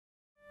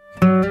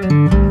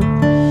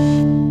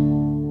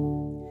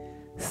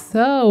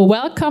So,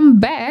 welcome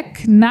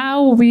back.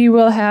 Now we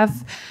will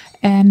have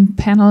a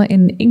panel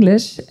in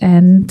English,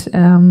 and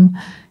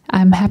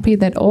I'm happy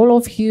that all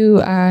of you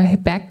are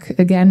back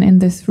again in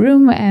this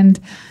room, and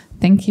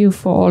thank you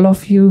for all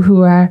of you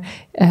who are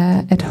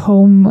at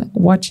home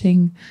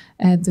watching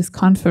this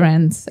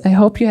conference. I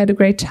hope you had a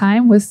great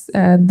time with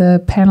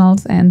the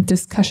panels and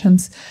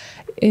discussions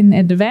in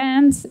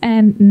advance,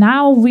 and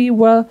now we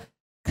will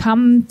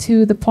come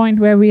to the point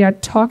where we are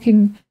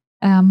talking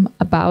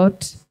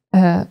about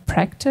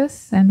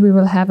practice, and we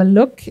will have a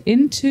look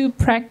into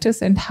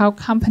practice and how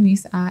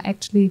companies are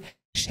actually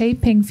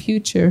shaping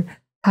future.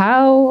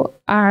 How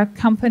are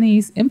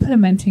companies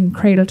implementing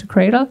Cradle to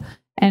Cradle,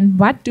 and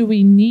what do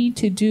we need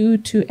to do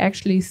to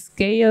actually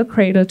scale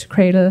Cradle to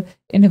Cradle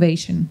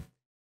innovation?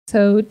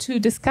 So to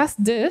discuss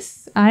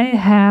this, I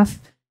have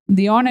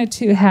the honor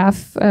to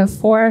have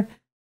four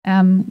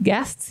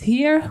guests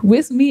here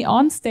with me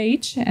on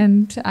stage,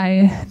 and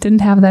I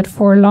didn't have that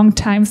for a long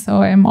time,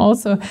 so I'm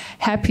also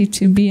happy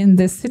to be in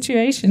this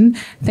situation.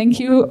 Thank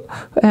you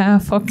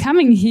for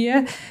coming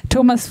here.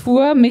 Thomas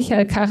Fuhr,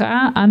 Michael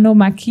Carin, Arnaud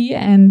Marquis,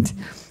 and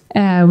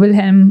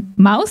Wilhelm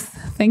Maus.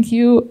 Thank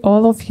you,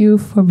 all of you,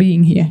 for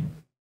being here.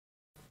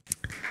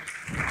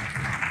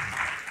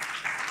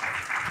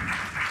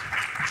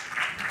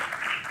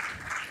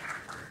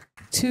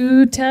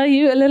 To tell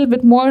you a little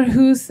bit more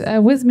who's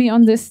with me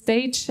on this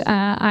stage,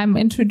 I'm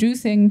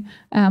introducing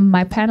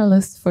my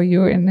panelists for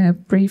you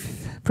in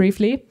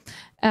briefly.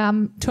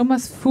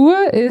 Thomas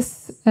Fuhr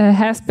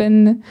has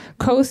been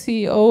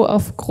co-CEO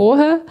of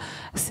Grohe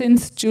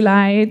since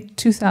July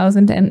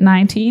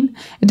 2019,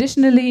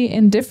 additionally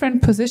in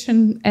different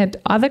positions at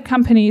other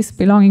companies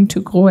belonging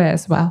to Grohe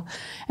as well.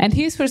 And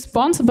he's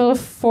responsible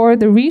for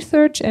the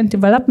research and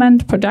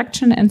development,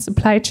 production and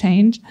supply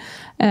chain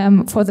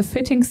for the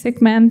fitting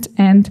segment,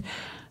 and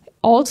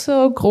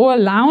also Grohe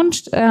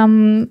launched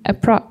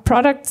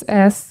products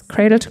as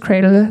Cradle to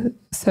Cradle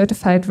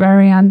certified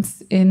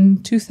variants in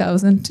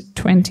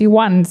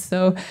 2021.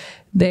 So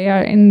they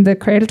are in the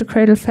Cradle to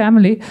Cradle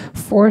family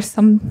for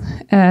some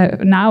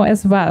now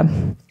as well.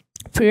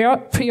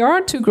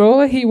 Prior to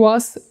Grohe, he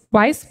was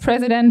vice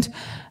president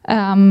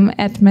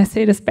at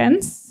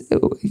Mercedes-Benz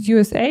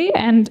USA,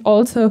 and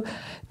also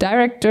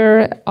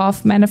director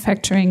of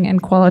manufacturing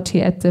and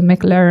quality at the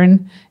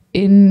McLaren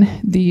in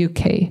the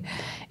UK.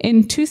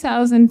 In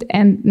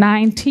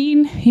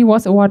 2019, he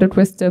was awarded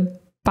with the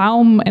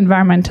Dahm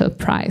Environmental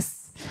Prize.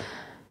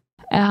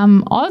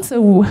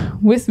 Also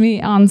with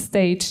me on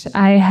stage,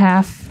 I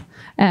have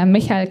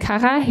Michael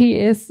Carin. He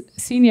is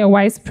Senior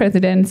Vice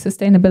President,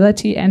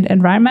 Sustainability and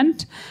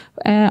Environment,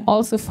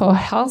 also for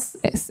Health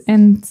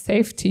and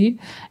Safety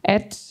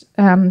at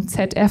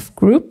ZF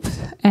Group,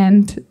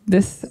 and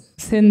this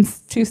since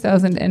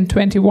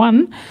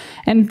 2021.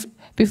 And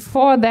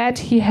before that,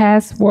 he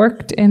has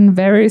worked in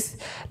various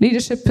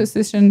leadership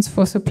positions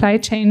for supply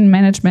chain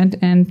management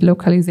and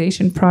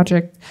localization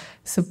project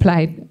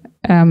supplier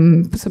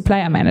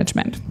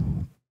management.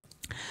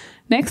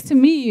 Next to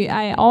me,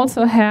 I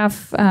also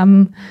have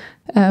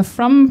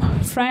from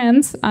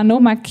France, Arnaud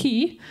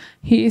Marquis.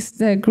 He is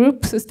the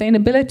Group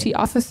Sustainability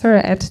Officer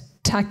at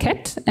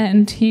Tarkett,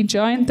 and he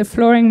joined the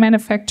flooring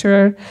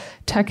manufacturer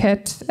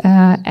Tarkett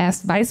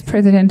as Vice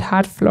President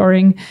Hard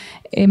Flooring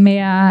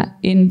EMEA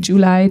in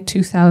July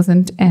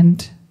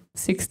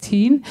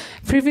 2016.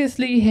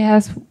 Previously, he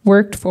has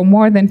worked for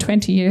more than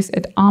 20 years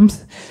at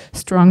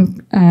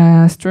Armstrong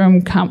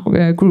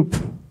Group.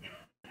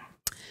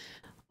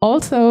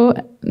 Also,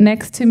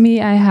 next to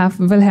me, I have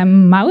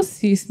Wilhelm Maus.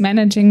 He's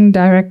Managing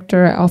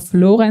Director of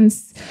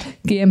Lorenz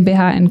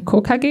GmbH &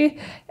 Co. KG.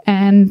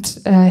 And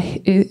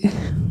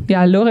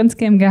Lorenz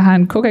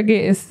GmbH & Co. KG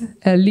is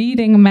a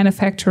leading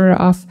manufacturer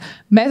of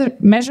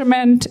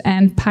measurement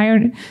and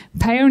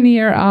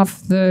pioneer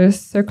of the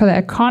circular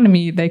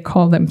economy, they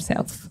call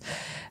themselves.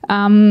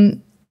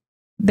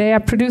 They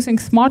are producing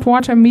smart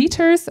water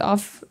meters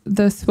of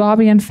the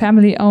Swabian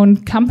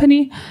family-owned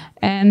company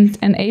and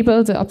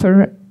enable the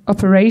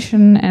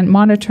operation and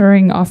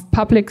monitoring of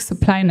public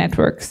supply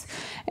networks,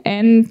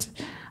 and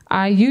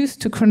are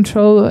used to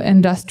control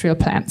industrial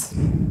plants.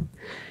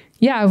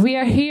 Yeah, we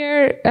are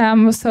here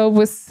so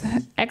with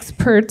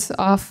experts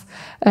of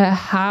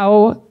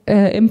how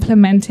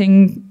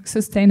implementing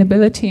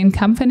sustainability in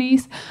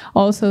companies,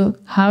 also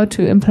how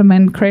to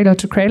implement Cradle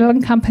to Cradle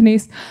in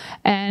companies.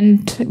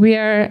 And we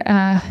are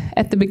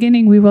at the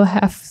beginning, we will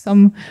have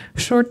some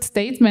short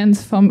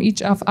statements from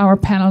each of our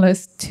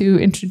panelists to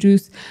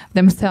introduce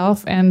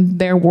themselves and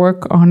their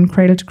work on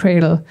Cradle to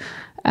Cradle.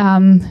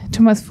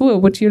 Thomas Fuhr,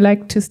 would you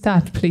like to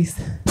start, please?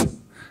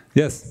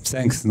 Yes,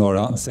 thanks,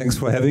 Nora. Thanks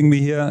for having me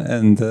here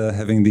and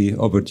having the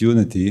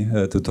opportunity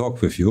to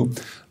talk with you.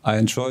 I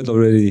enjoyed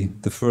already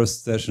the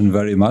first session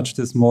very much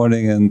this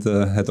morning and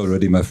had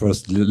already my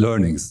first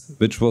learnings,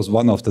 which was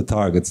one of the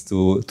targets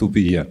to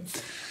be here.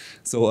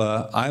 So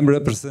I'm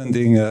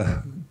representing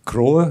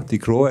Grohe, the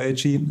Grohe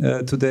AG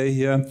today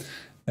here,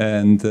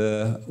 and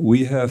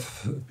we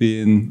have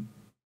been,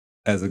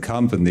 as a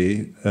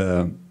company,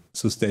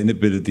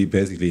 sustainability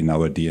basically in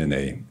our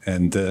DNA.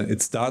 And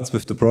it starts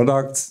with the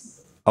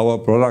products. Our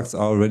products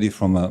are already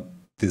from a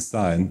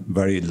design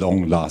very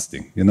long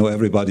lasting. You know,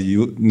 everybody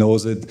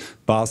knows it.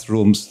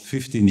 Bathrooms,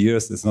 15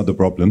 years, it's not a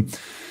problem.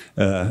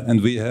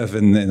 And we have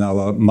in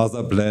our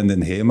mother plant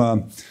in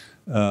Hema,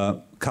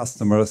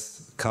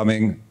 customers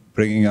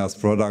bringing us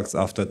products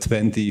after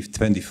 20,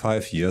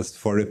 25 years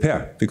for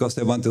repair because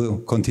they want to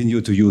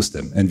continue to use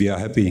them. And we are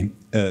happy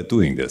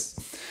doing this.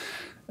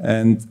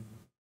 And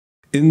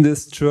in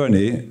this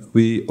journey,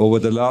 over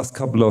the last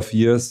couple of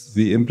years,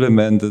 we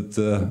implemented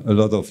a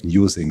lot of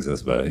new things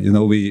as well. You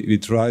know, we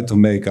tried to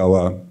make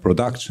our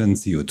production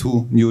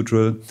CO2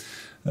 neutral.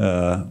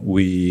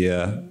 We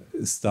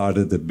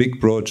started a big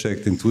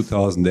project in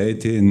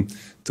 2018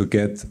 to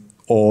get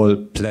all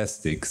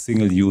plastic,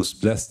 single-use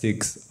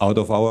plastics out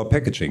of our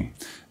packaging.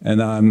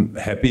 And I'm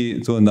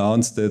happy to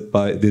announce that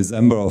by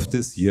December of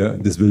this year,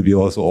 this will be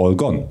also all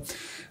gone.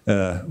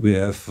 We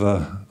have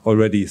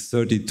already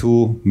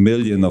 32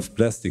 million of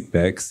plastic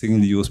bags,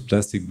 single-use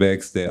plastic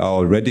bags. They are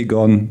already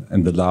gone,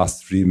 and the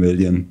last 3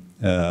 million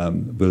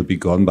will be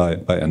gone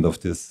by end of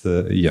this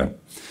year.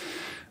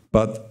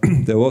 But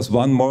there was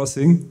one more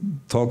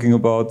thing, talking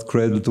about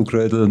cradle to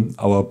cradle,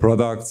 our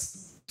products,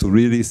 to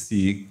really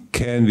see,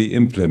 can we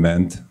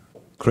implement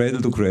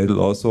cradle to cradle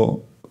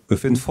also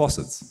within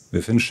faucets,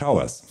 within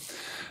showers,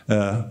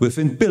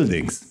 within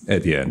buildings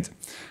at the end.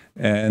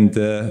 And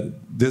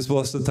this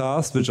was the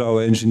task which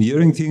our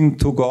engineering team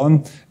took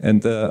on,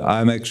 and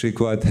I'm actually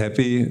quite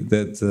happy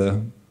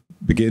that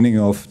beginning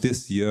of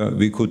this year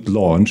we could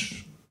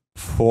launch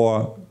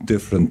 4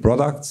 different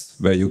products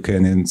where you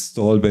can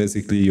install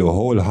basically your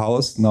whole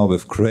house now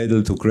with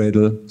cradle to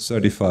cradle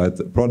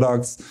certified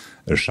products,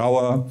 a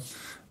shower,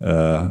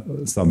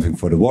 something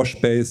for the wash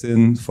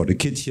basin, for the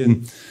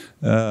kitchen,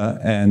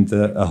 and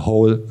a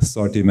whole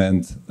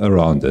assortment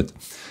around it.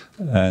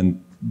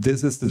 And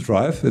this is the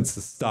drive, it's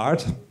the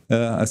start.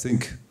 I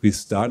think we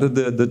started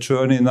the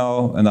journey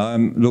now, and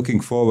I'm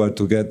looking forward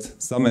to get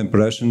some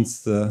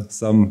impressions,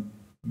 some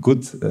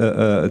good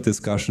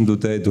discussion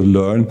today to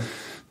learn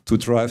to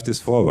drive this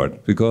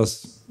forward,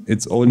 because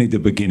it's only the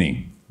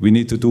beginning. We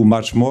need to do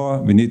much more,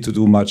 we need to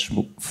do much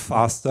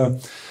faster,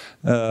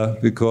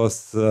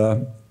 because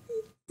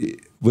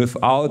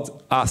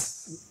without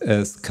us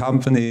as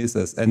companies,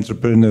 as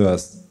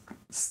entrepreneurs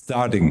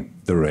starting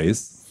the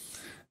race,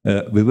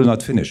 we will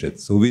not finish it.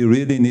 So we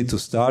really need to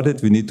start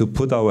it, we need to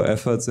put our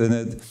efforts in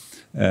it,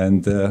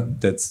 and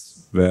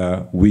that's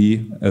where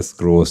we as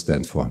Grow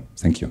stand for.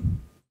 Thank you.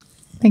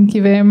 Thank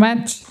you very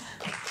much.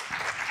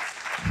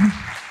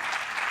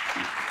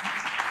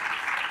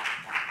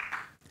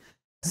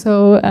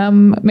 So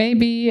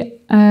maybe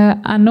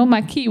Arnaud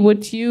Maki,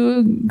 would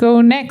you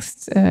go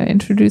next,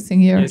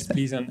 introducing yourself? Yes,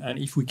 please. And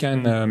if we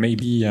can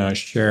maybe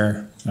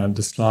share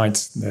the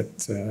slides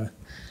that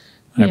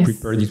I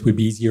prepared, it will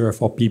be easier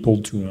for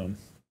people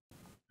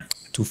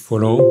to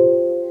follow.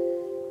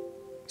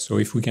 So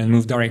if we can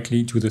move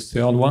directly to the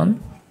third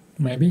one,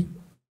 maybe.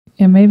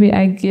 Yeah, maybe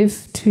I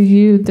give to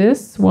you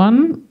this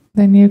one,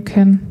 then you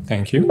can.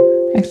 Thank you.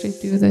 Actually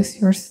do this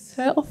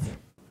yourself.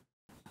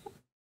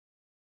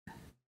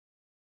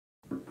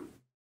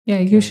 Yeah,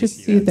 you should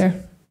see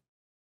there.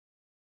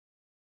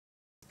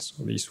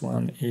 So this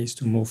one is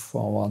to move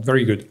forward.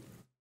 Very good.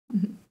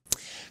 Mm-hmm.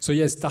 So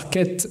yes,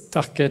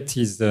 Target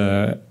is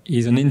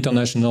an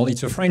international.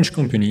 It's a French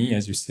company,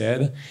 as you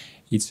said.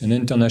 It's an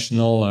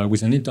international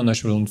with an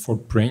international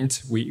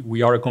footprint.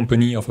 We are a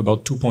company of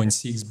about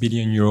 2.6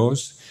 billion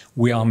euros.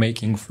 We are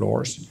making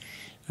floors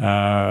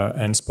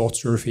and sport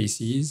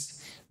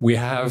surfaces. We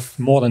have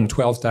more than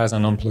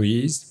 12,000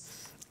 employees.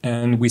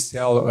 And we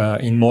sell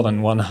in more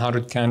than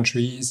 100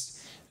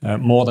 countries,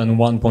 more than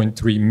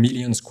 1.3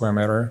 million square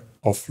meters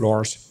of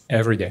floors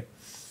every day.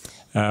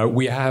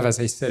 We have, as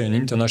I said, an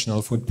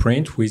international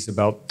footprint with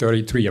about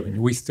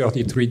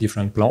 33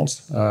 different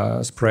plants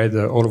spread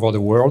all over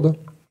the world,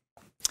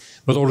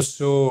 but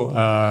also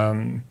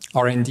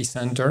R&D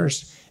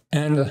centers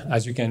and,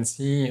 as you can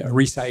see, a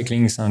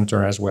recycling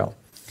center as well.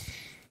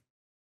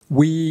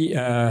 We,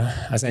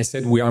 as I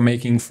said, we are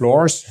making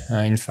floors.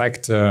 In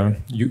fact,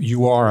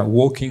 you are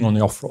walking on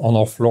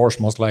our floors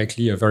most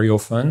likely very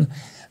often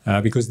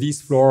because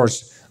these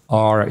floors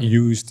are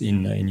used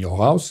in your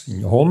house, in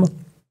your home,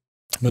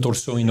 but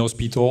also in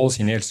hospitals,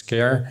 in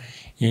healthcare,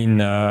 in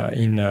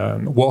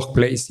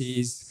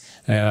workplaces,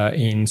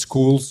 in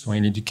schools, or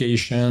in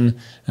education,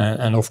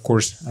 and of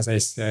course, as I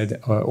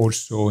said,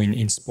 also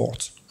in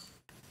sports.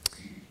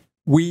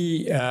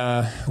 We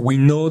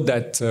know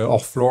that our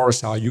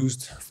floors are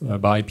used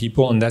by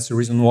people, and that's the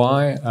reason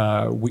why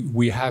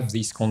we have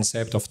this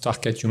concept of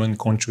Target Human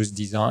Conscious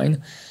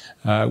Design,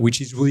 which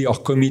is really our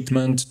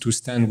commitment to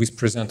stand with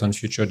present and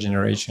future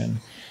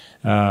generation.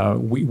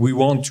 We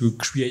want to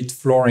create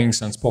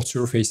floorings and sport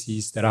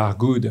surfaces that are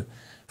good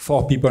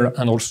for people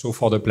and also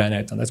for the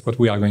planet, and that's what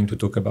we are going to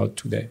talk about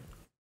today.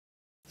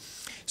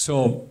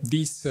 So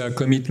this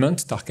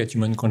commitment, Target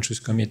Human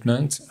Conscious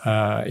Commitment,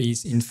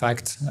 is in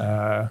fact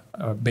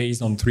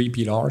based on 3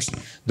 pillars.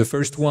 The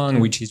first one,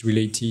 which is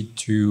related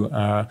to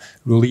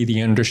really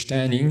the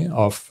understanding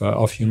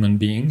of human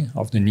being,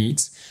 of the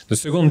needs. The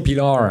second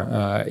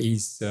pillar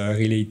is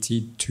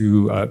related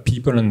to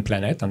people and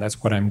planet, and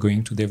that's what I'm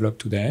going to develop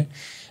today.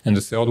 And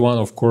the third one,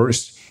 of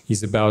course,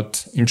 is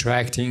about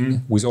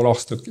interacting with all our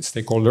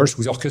stakeholders,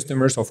 with our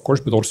customers, of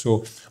course, but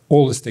also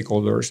all the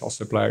stakeholders, our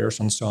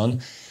suppliers, and so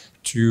on,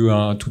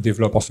 to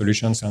develop our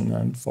solutions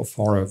and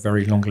for a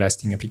very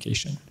long-lasting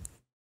application.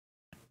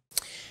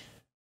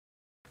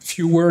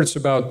 Few words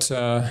about,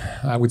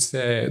 I would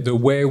say, the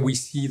way we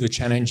see the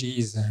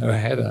challenges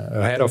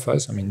ahead of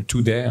us, I mean,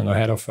 today and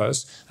ahead of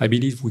us. I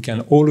believe we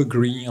can all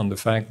agree on the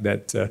fact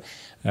that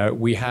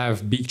we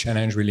have big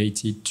challenge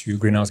related to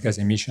greenhouse gas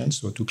emissions,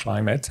 so to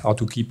climate, how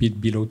to keep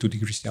it below 2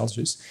 degrees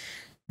Celsius.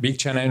 Big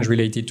challenge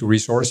related to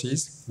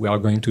resources. We are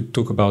going to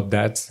talk about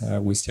that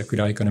with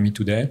circular economy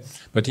today.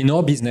 But in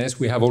our business,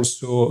 we have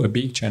also a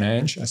big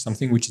challenge,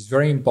 something which is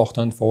very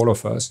important for all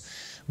of us,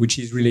 which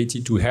is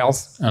related to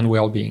health and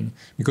well-being.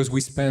 Because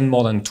we spend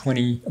more than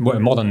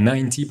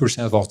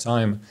 90% of our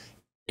time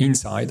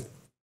inside.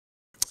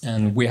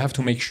 And we have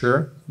to make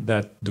sure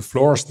that the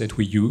floors that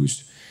we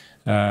use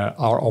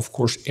are, of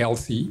course,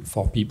 healthy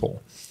for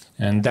people.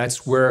 And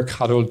that's where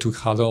Cradle to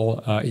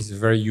Cradle is a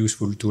very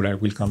useful tool. I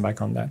will come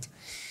back on that.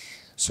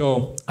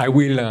 So I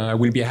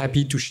will be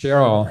happy to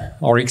share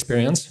our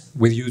experience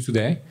with you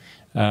today,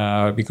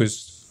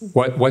 because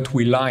what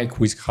we like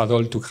with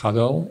Cradle to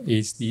Cradle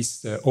is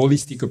this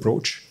holistic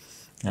approach,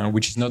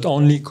 which is not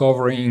only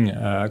covering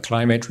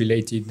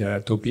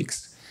climate-related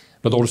topics,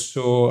 but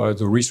also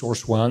the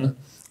resource one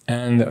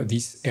and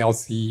this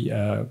healthy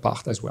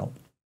part as well.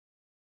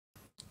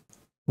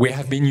 We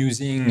have been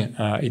using,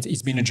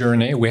 it's been a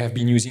journey, we have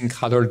been using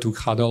Cradle to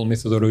Cradle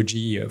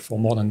methodology for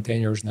more than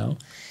 10 years now.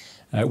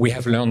 We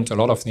have learned a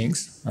lot of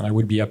things, and I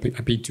would be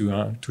happy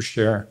to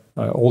share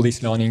all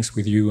these learnings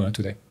with you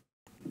today.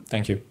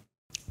 Thank you.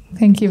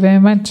 Thank you very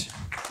much.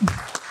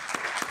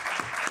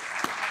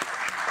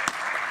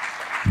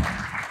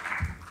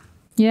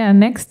 Yeah,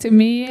 next to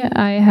me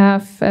I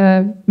have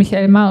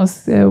Michael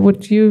Maus.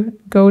 Would you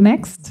go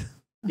next?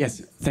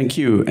 Yes, thank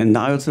you. And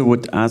I also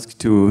would ask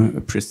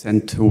to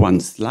present one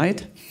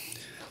slide.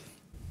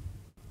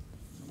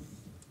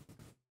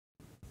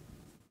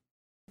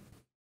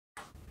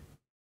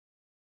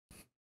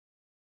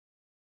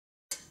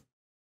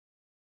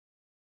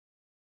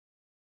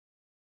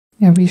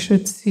 Yeah, we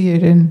should see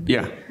it in.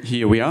 Yeah,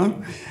 here we are.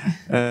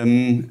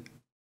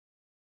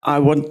 I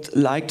would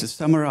like to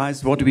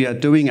summarize what we are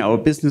doing, our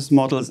business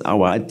models,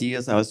 our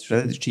ideas, our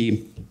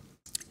strategy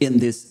in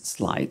this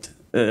slide.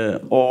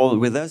 All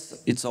with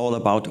us, it's all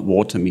about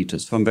water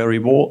meters, from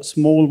very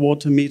small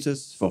water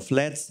meters for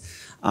flats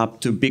up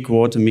to big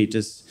water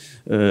meters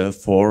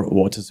for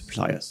water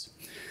suppliers.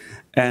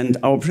 And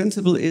our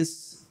principle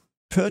is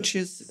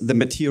purchase the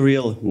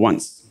material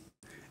once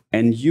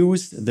and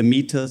use the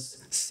meters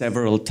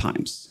several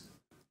times.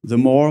 The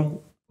more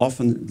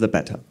often, the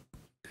better.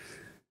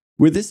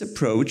 With this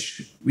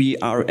approach, we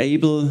are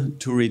able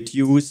to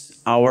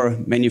reduce our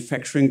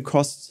manufacturing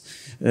costs,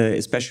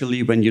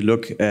 especially when you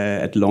look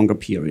at longer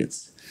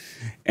periods.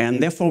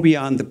 And therefore, we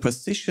are in the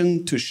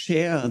position to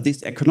share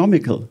these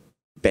economical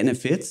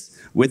benefits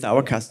with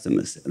our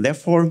customers.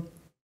 Therefore,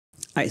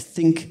 I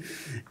think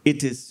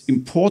it is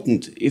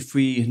important, if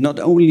we not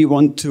only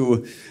want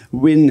to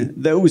win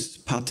those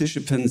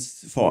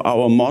participants for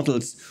our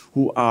models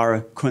who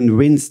are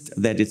convinced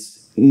that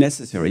it's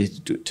necessary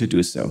to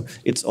do so.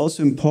 It's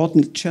also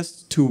important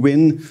just to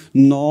win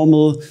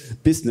normal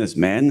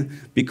businessmen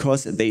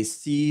because they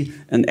see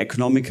an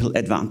economical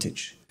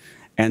advantage.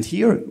 And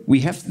here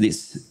we have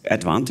these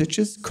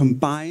advantages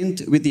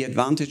combined with the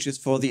advantages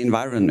for the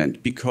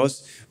environment,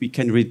 because we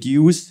can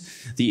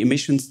reduce the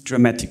emissions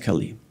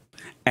dramatically.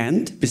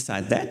 And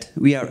beside that,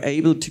 we are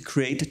able to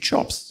create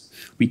jobs.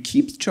 We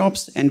keep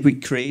jobs and we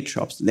create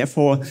jobs.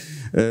 Therefore,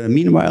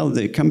 meanwhile,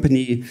 the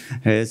company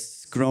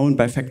has grown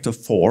by factor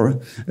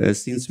 4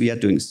 since we are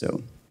doing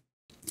so.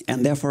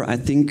 And therefore, I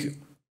think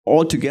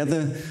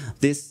altogether,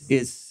 this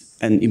is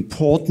an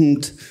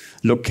important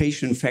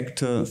location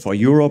factor for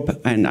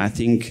Europe. And I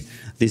think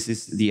this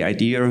is the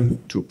idea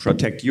to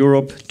protect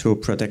Europe, to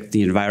protect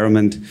the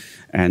environment,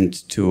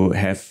 and to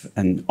have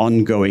an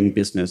ongoing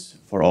business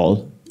for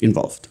all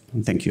involved.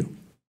 Thank you.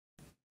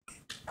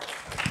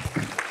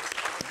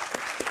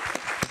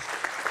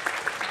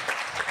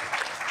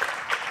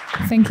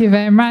 Thank you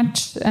very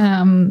much.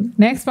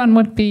 Next one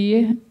would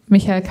be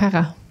Michael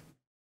Karrer.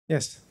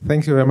 Yes,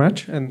 thank you very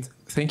much, and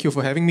thank you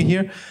for having me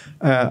here.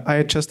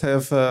 I just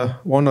have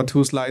 1 or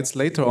 2 slides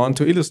later on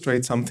to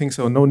illustrate something,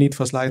 so no need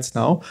for slides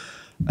now.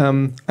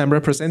 I'm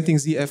representing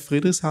ZF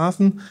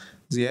Friedrichshafen.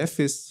 ZF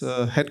is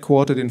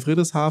headquartered in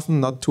Friedrichshafen,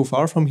 not too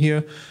far from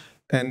here,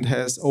 and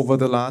has over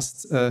the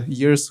last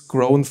years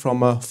grown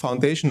from a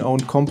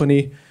foundation-owned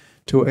company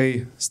to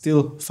a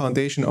still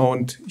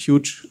foundation-owned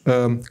huge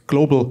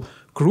global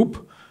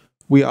group.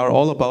 We are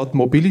all about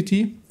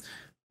mobility.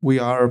 We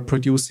are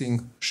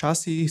producing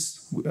chassis,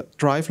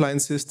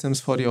 driveline systems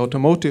for the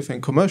automotive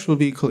and commercial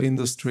vehicle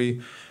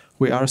industry.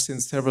 We are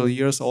since several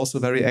years also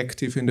very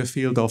active in the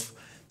field of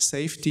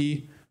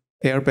safety,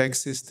 airbag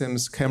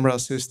systems, camera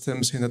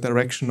systems in the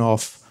direction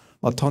of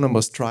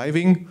autonomous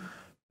driving,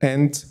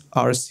 and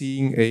are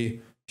seeing a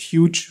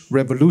huge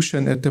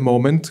revolution at the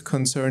moment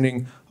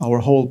concerning our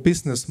whole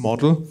business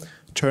model,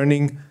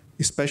 turning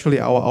especially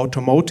our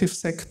automotive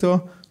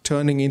sector,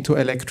 turning into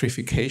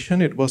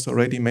electrification. It was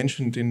already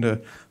mentioned in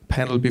the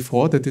panel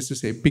before that this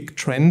is a big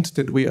trend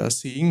that we are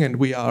seeing, and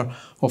we are,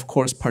 of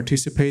course,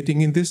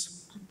 participating in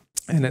this.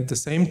 And at the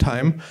same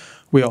time,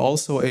 we are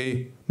also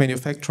a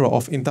manufacturer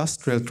of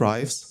industrial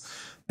drives,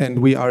 and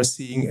we are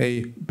seeing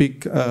a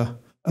big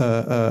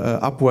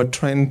upward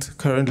trend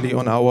currently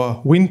on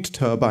our wind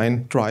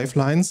turbine drive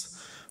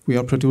lines. We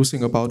are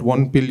producing about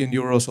 1 billion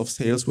euros of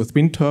sales with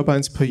wind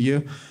turbines per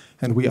year,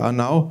 and we are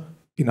now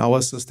in our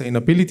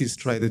sustainability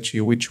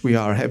strategy, which we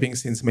are having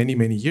since many,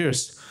 many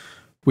years.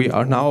 We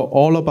are now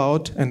all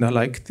about, and I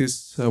like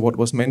this, what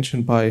was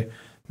mentioned by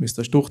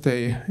Mr.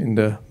 Stuchte in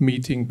the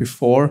meeting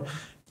before,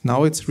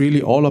 now it's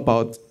really all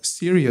about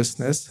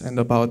seriousness and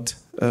about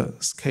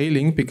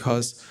scaling,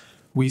 because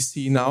we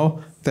see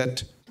now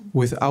that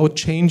without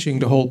changing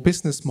the whole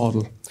business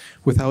model,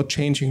 without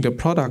changing the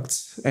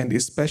products, and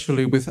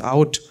especially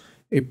without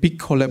a big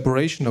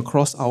collaboration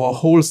across our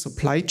whole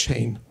supply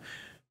chain,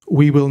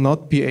 we will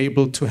not be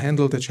able to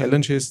handle the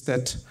challenges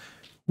that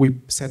we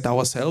set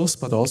ourselves,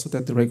 but also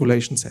that the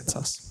regulation sets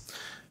us.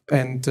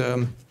 And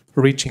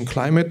reaching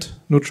climate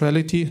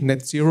neutrality,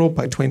 net zero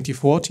by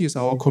 2040 is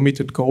our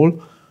committed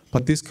goal,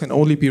 but this can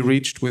only be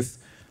reached with,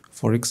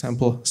 for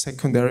example,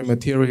 secondary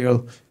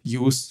material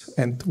use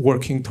and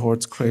working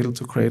towards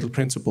cradle-to-cradle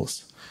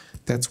principles.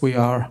 That's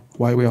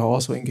why we are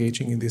also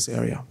engaging in this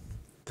area.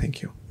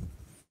 Thank you.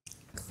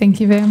 Thank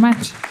you very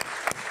much.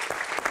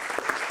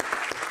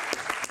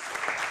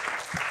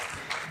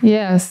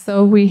 Yeah,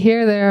 so we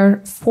hear there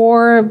are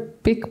 4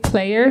 big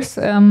players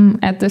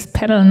at this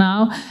panel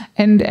now,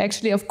 and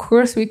actually, of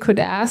course, we could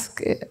ask,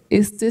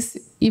 is this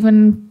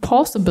even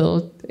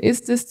possible?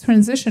 Is this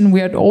transition we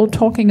are all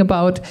talking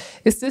about,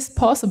 is this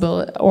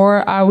possible?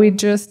 Or are we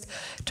just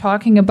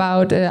talking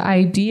about the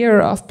idea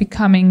of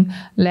becoming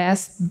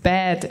less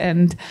bad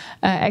and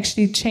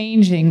actually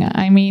changing?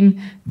 I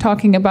mean,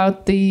 talking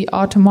about the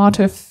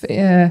automotive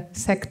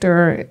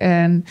sector,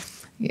 and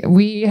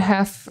we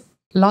have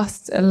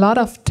lost a lot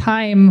of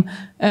time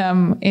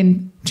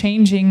in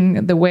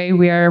changing the way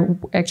we are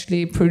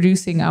actually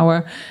producing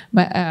our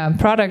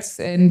products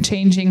and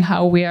changing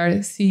how we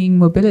are seeing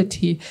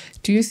mobility.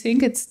 Do you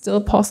think it's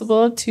still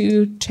possible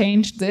to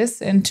change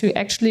this and to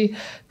actually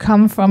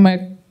come from a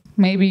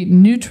maybe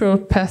neutral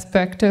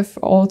perspective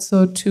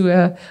also to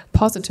a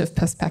positive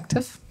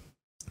perspective?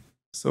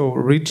 So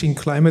reaching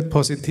climate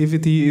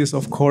positivity is,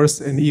 of course,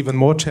 an even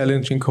more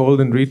challenging goal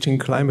than reaching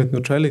climate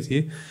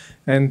neutrality.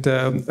 And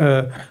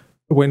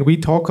when we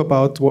talk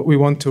about what we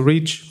want to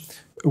reach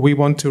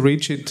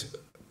it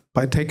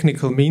by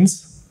technical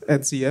means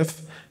at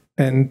ZF,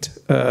 and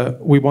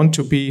we want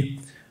to be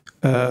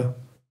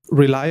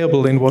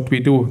reliable in what we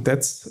do.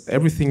 That's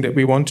everything that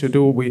we want to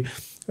do.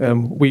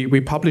 We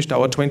published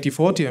our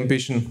 2040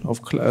 ambition of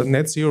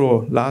net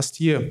zero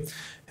last year,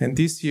 and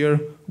this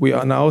year we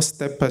are now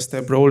step by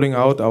step rolling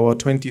out our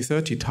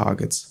 2030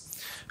 targets.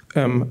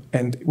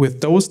 And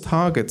with those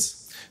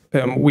targets,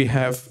 we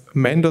have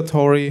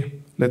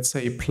mandatory, let's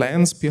say,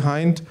 plans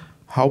behind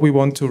how we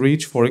want to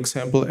reach, for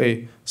example,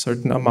 a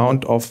certain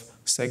amount of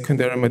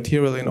secondary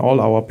material in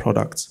all our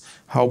products,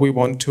 how we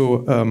want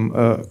to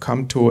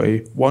come to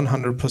a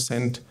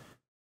 100%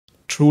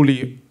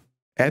 truly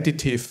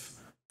additive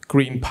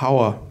green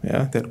power,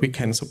 yeah, that we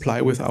can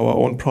supply with our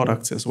own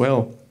products as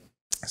well.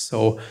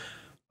 So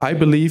I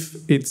believe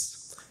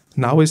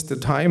now is the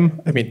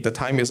time. I mean, the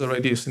time is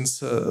already since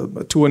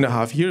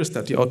 2.5 years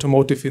that the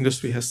automotive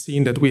industry has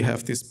seen that we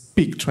have this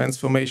big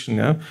transformation.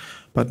 Yeah?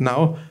 But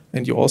now,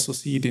 and you also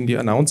see it in the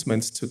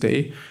announcements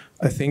today,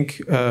 I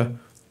think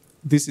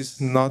this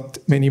is not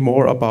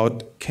anymore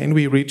about can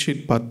we reach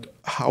it, but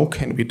how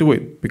can we do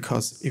it?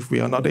 Because if we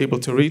are not able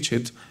to reach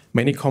it,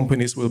 many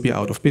companies will be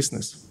out of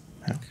business.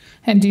 Yeah.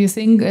 And do you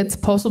think it's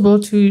possible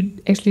to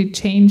actually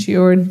change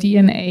your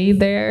DNA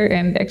there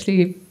and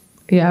actually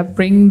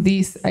bring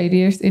these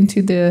ideas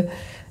into the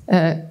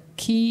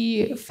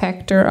key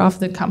factor of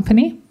the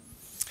company?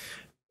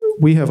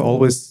 We have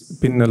always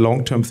been a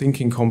long-term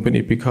thinking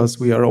company because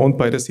we are owned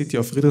by the city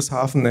of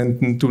Friedrichshafen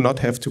and do not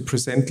have to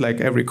present like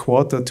every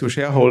quarter to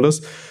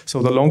shareholders.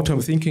 So the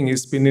long-term thinking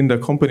has been in the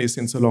company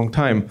since a long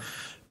time.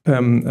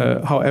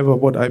 However,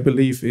 what I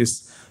believe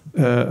is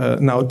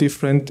now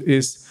different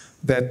is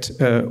that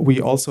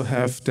we also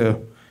have the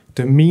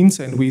means,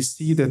 and we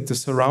see that the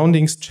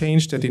surroundings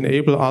change that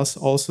enable us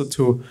also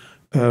to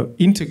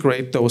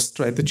integrate those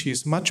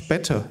strategies much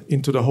better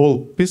into the whole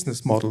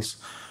business models.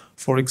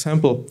 For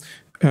example,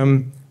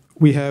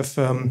 we have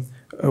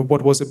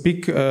what was a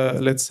big,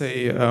 let's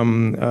say,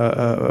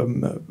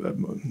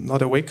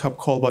 not a wake-up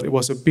call, but it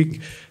was a big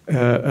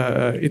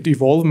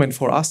evolvement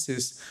for us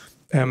is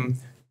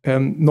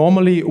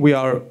normally we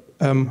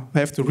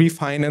have to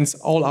refinance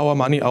all our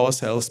money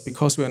ourselves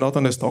because we are not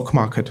on the stock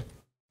market.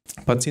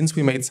 But since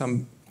we made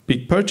some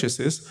big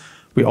purchases,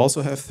 we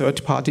also have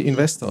third-party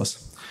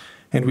investors.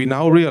 And we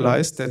now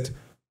realize that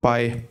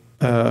by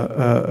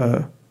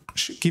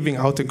giving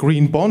out a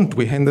green bond,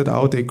 we handed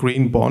out a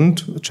green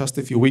bond just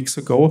a few weeks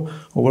ago,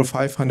 over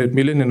 500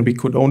 million, and we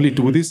could only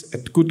do this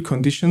at good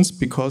conditions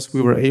because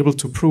we were able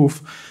to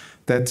prove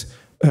that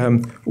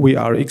we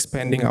are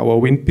expanding our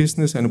wind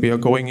business and we are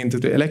going into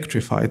the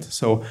electrified.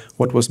 So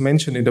what was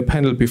mentioned in the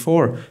panel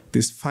before,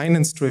 this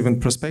finance-driven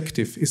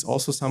perspective is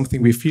also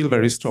something we feel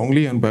very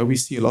strongly and where we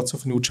see lots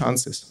of new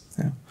chances.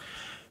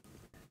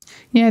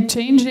 Yeah,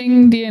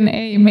 changing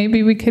DNA.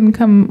 Maybe we can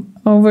come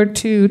over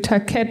to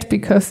Tarket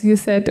because you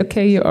said,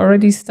 okay, you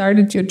already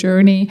started your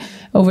journey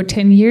over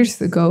 10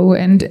 years ago.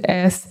 And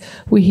as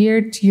we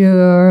heard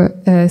your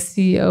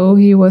CEO,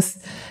 he was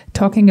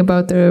talking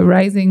about the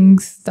rising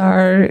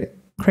star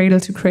cradle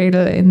to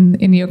cradle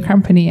in your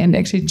company and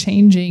actually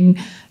changing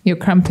your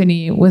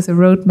company with a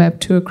roadmap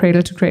to a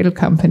cradle to cradle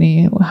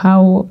company.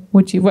 How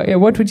would you,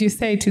 what would you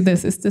say to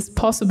this? Is this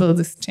possible,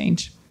 this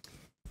change?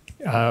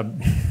 I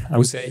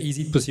would say, is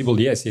it possible?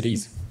 Yes, it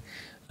is.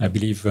 I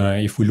believe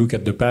if we look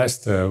at the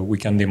past, we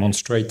can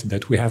demonstrate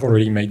that we have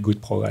already made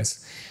good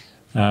progress.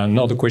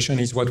 Now the question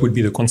is, what would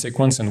be the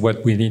consequence and what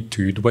do we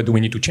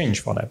need to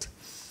change for that?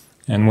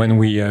 And when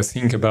we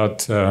think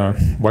about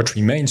what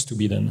remains to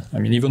be done, I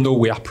mean, even though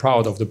we are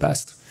proud of the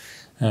past,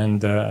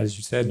 and as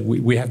you said,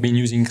 we have been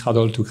using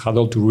Cradle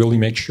to really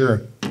make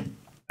sure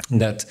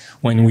that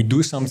when we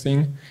do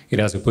something, it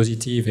has a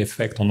positive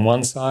effect on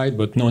one side,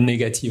 but no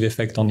negative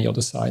effect on the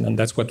other side. And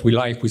that's what we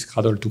like with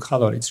Cradle to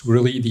Cradle. It's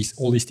really this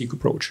holistic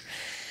approach.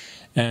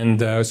 And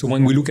so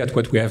when we look at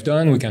what we have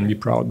done, we can be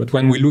proud. But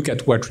when we look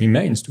at what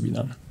remains to be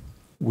done,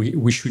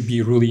 we should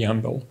be really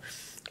humble.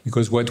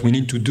 Because what we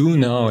need to do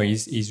now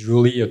is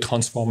really a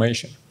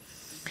transformation.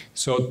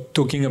 So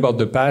talking about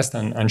the past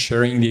and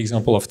sharing the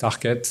example of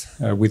Tarket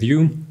with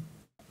you,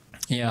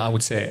 yeah, I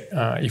would say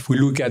if we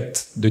look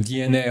at the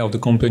DNA of the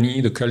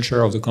company, the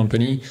culture of the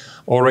company,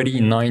 already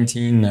in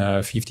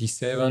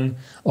 1957,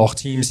 our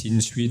teams in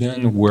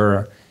Sweden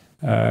were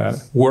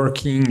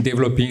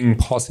developing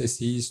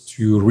processes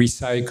to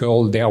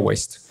recycle their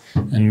waste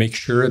and make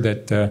sure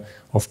that,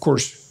 of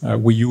course,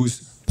 we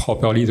use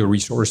properly the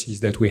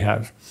resources that we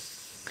have.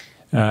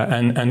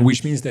 And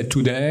which means that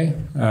today,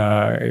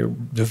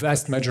 the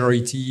vast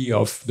majority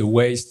of the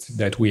waste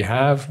that we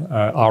have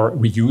are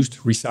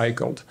reused,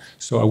 recycled.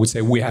 So I would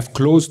say we have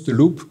closed the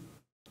loop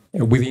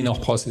within our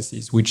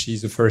processes, which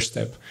is the first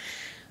step.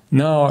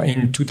 Now,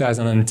 in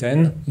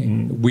 2010,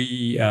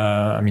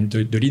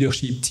 the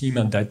leadership team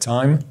at that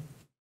time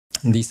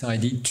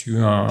decided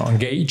to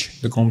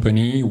engage the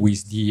company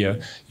with the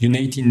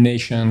United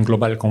Nations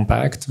Global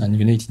Compact and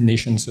United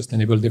Nations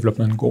Sustainable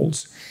Development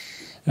Goals.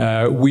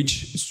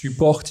 Which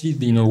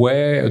supported, in a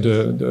way,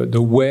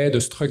 the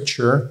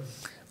structure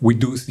we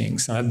do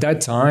things. And at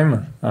that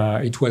time,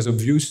 it was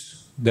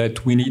obvious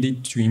that we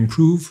needed to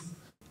improve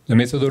the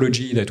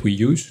methodology that we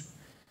use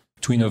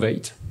to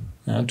innovate,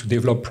 to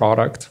develop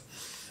product,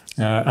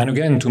 and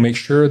again, to make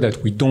sure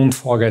that we don't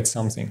forget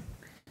something.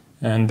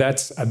 And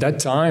that's, at that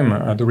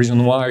time, the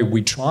reason why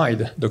we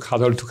tried the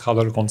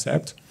cradle-to-cradle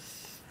concept.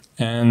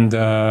 And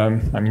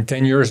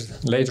 10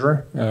 years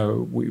later,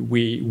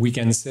 we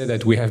can say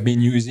that we have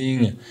been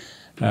using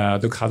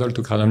the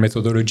cradle-to-cradle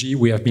methodology.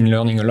 We have been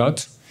learning a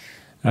lot.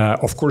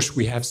 Of course,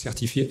 we have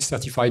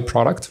certified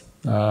product,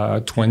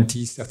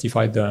 20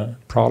 certified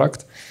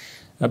product.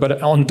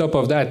 But on top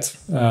of that,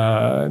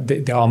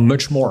 there are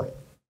much more.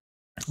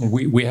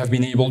 We have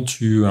been able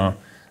to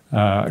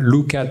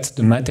look at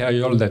the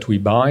material that we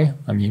buy,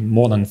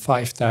 more than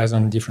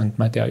 5,000 different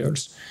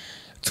materials,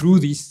 through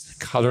this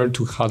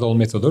cradle-to-cradle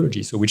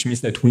methodology. So which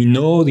means that we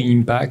know the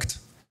impact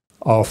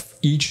of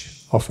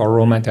each of our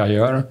raw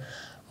material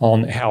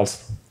on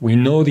health. We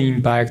know the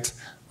impact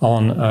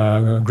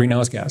on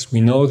greenhouse gas.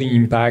 We know the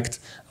impact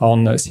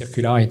on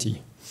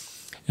circularity.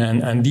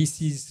 And this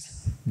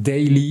is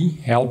daily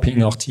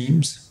helping our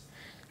teams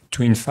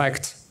to, in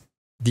fact,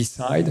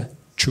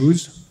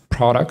 choose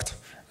product,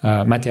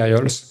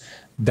 materials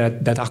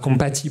that are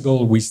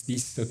compatible with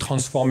this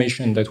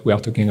transformation that we are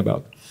talking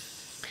about.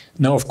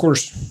 Now, of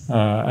course,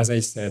 as I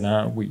said,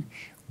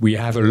 we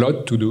have a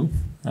lot to do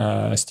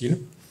still,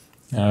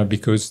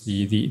 because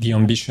the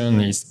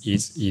ambition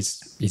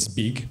is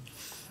big.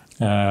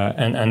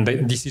 And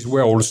this is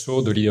where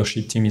also the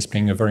leadership team is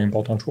playing a very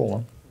important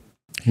role.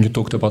 You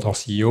talked about our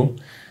CEO.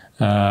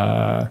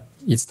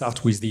 It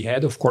starts with the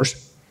head, of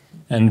course,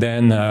 and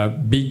then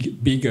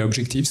big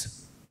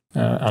objectives.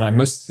 And I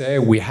must say,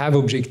 we have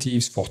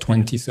objectives for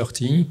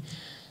 2030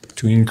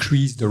 to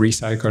increase the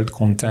recycled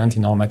content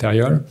in our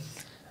material.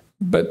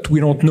 But we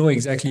don't know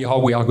exactly how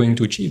we are going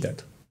to achieve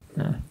that.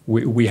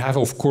 We have,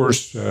 of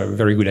course,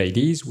 very good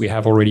ideas. We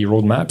have already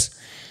roadmaps,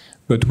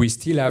 but we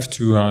still have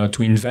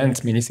to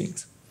invent many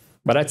things.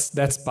 But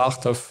that's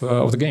part of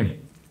the game.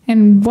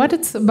 And what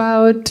it's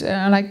about,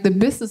 like the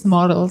business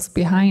models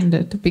behind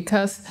it,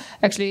 because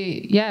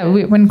actually, yeah,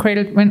 with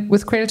Cradle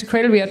to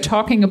Cradle, we are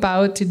talking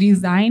about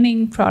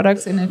designing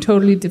products in a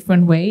totally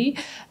different way,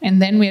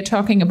 and then we are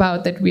talking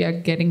about that we are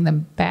getting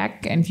them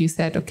back. And you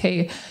said,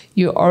 okay,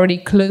 you already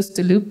closed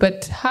the loop,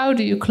 but how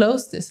do you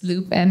close this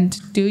loop? And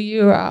do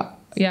you,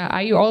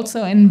 are you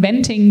also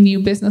inventing new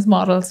business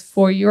models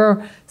for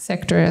your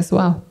sector as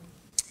well?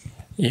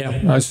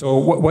 Yeah, so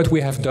what we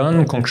have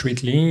done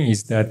concretely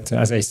is that,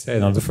 as I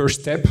said, the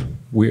first step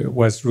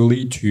was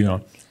really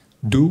to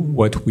do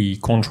what we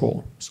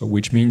control. So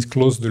which means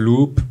close the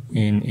loop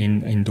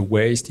in the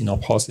waste, in our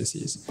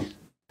processes.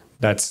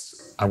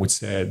 That's, I would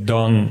say,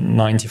 done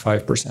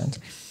 95%.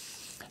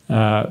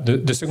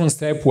 The second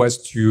step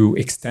was to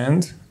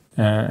extend.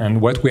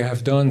 And what we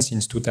have done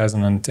since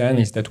 2010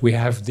 is that we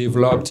have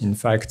developed, in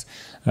fact,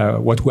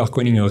 what we are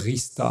calling a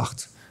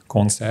restart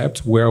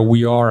concept, where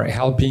we are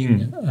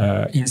helping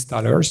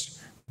installers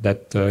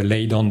that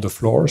lay down the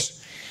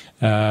floors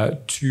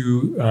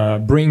to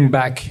bring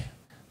back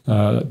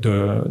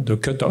the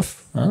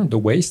cutoff, the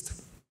waste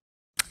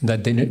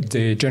that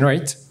they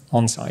generate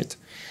on site.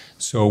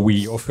 So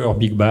we offer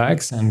big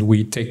bags and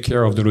we take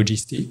care of the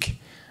logistic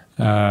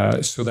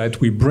so that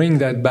we bring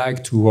that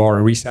back to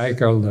our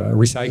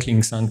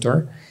recycling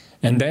center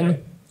and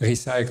then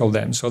recycle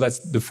them. So that's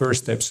the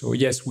first step. So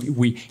yes,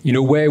 we in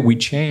a way we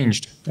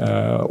changed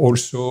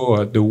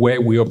also the way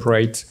we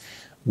operate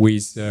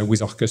with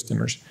our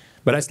customers.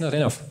 But that's not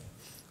enough.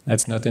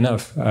 That's not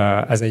enough.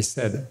 As I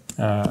said,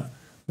 a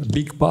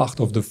big part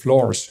of the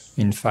floors,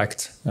 in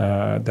fact,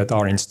 that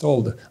are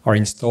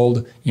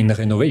installed in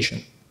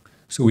renovation.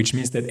 So which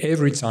means that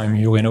every time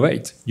you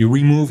renovate, you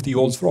remove the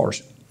old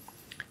floors.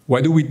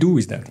 What do we do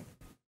with that?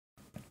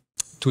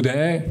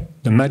 Today,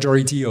 the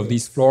majority of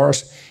these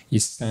floors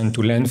is sent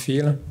to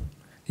landfill,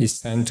 is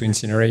sent to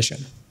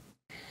incineration,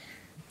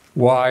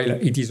 while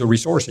it is the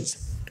resources.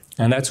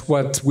 And that's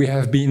what we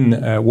have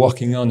been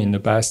working on in the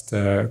past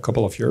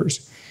couple of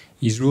years,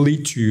 is really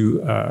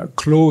to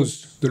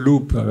close the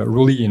loop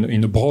really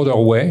in a broader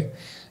way.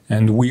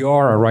 And we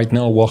are right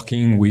now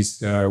working with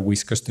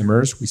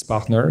customers, with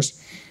partners,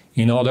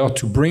 in order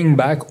to bring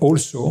back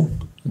also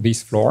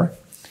this floor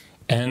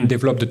and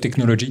develop the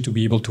technology to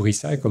be able to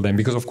recycle them.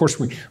 Because of course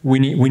we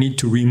need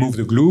to remove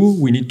the glue,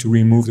 we need to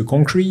remove the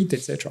concrete,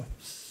 etc.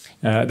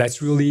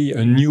 That's really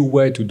a new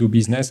way to do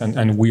business,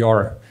 and we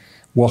are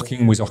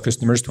working with our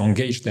customers to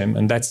engage them,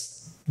 and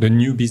that's the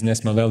new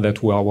business model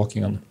that we are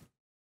working on.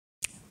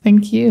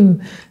 Thank you.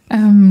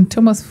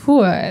 Thomas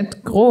Fuhr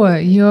at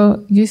Grohe,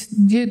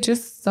 you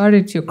just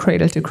started your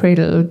Cradle to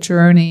Cradle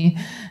journey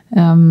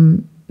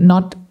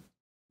not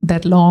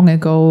that long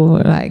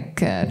ago,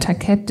 like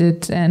Tarkett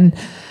did, and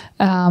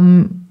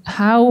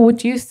how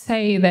would you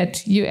say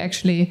that you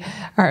actually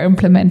are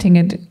implementing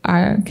it?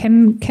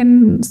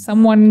 Can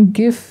someone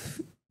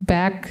give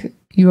back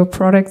your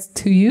products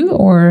to you,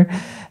 or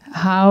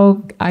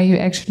how are you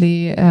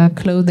actually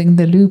closing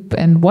the loop?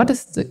 And what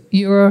is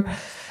your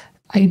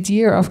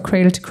idea of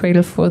Cradle to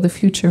Cradle for the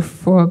future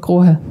for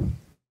Grohe?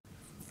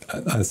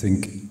 I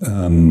think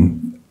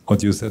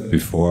what you said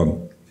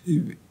before,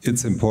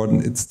 it's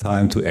important, it's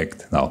time to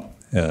act now.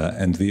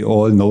 And we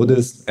all know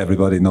this,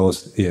 everybody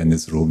knows here in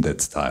this room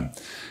that's time.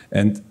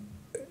 And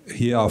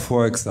here are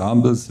 4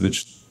 examples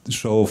which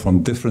show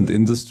from different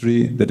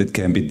industry that it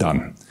can be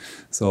done.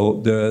 So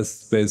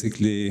there's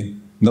basically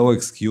no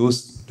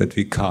excuse that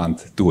we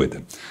can't do it.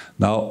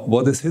 Now,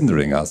 what is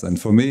hindering us? And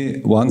for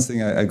me, one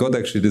thing I got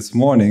actually this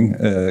morning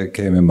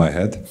came in my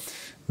head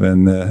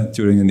when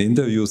during an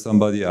interview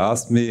somebody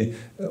asked me,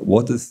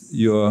 what is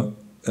your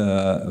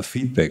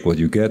feedback, what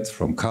you get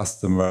from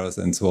customers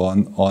and so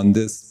on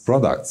these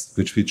products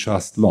which we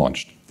just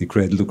launched, the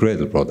Cradle to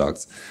Cradle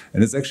products.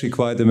 And it's actually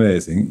quite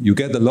amazing. You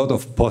get a lot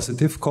of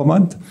positive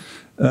comments,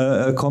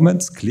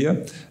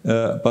 clear,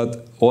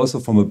 but also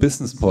from a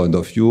business point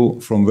of view,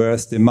 from where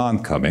is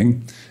demand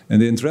coming. And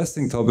the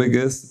interesting topic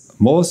is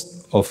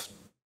most of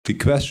the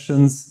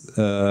questions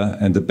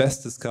and the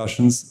best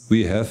discussions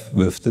we have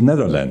with the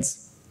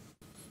Netherlands,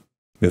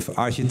 with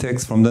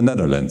architects from the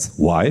Netherlands.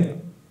 Why?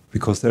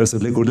 Because there is a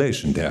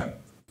regulation there.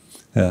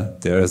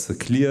 There is a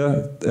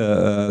clear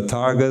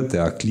target,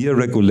 there are clear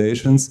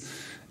regulations,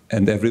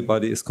 and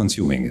everybody is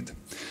consuming it.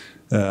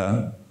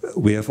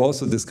 We have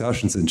also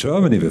discussions in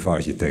Germany with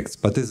architects,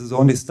 but this is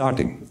only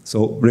starting.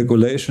 So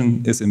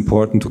regulation is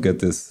important to get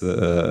this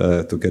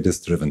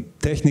driven.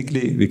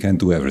 Technically, we can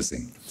do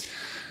everything.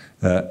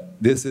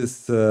 This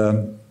is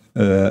the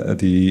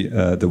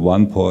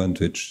one point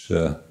which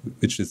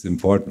is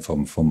important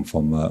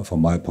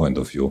from my point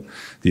of view.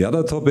 The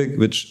other topic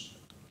which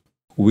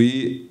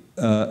we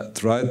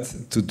tried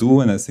to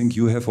do, and I think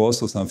you have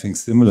also something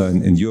similar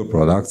in your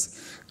products,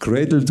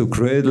 Cradle to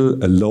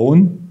Cradle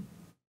alone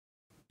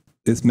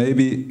is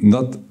maybe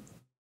not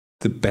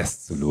the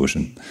best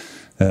solution.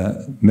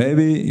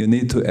 Maybe you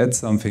need to add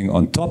something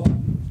on top,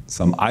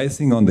 some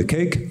icing on the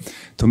cake,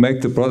 to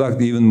make the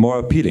product even more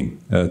appealing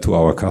to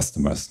our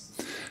customers.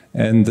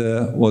 And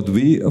what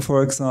we,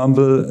 for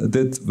example,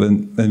 did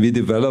when we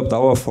developed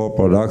our 4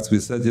 products, we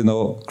said, you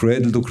know,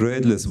 cradle to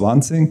cradle is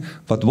one thing,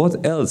 but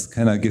what else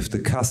can I give the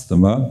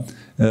customer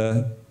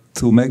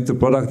to make the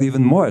product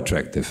even more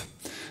attractive?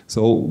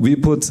 So we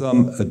put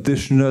some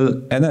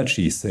additional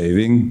energy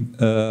saving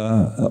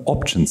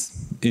options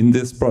in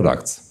these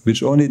products,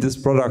 which only these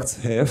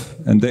products have,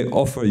 and they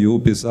offer you,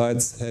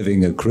 besides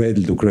having a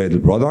cradle to cradle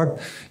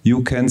product,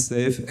 you can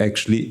save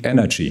actually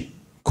energy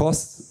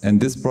costs,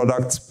 and these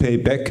products pay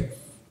back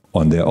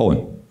on their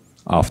own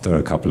after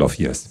a couple of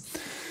years.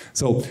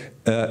 So,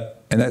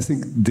 and I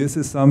think this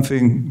is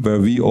something where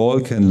we all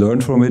can learn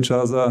from each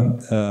other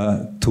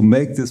to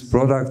make these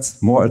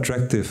products more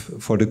attractive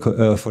for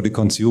the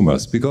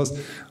consumers, because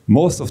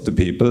most of the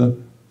people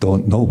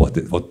don't know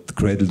what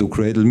cradle to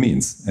cradle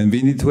means, and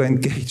we need to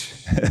engage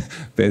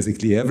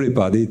basically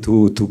everybody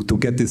to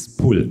get this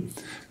pull.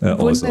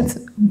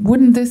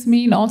 Wouldn't this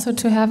mean also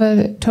to have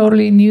a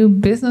totally new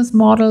business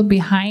model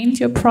behind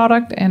your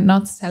product and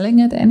not selling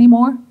it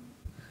anymore?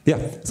 Yeah,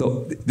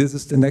 so this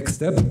is the next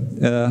step.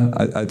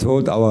 I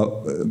told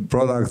our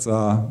products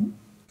are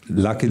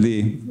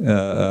luckily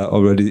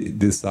already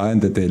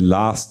designed that they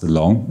last a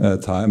long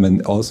time,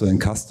 and also in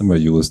customer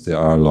use they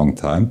are a long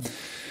time.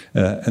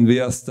 And we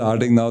are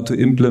starting now to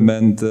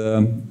implement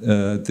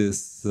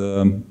this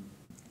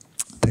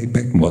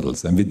take-back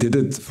models. And we did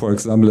it, for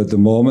example, at the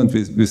moment,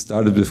 we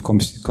started with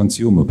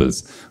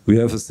consumables. We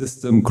have a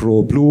system,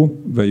 Grow Blue,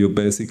 where you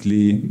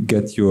basically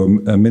get your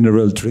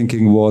mineral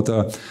drinking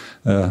water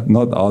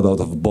not out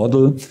of a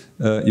bottle,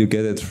 you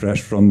get it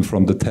fresh from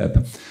the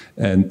tap.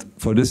 And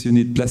for this you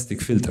need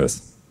plastic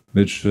filters,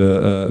 which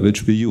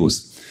we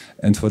use.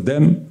 And for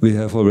them, we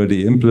have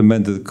already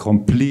implemented a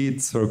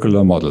complete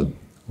circular model,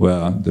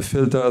 where the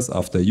filters,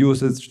 after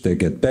usage, they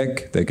get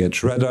back, they get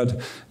shredded,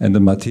 and the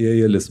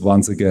material is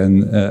once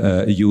again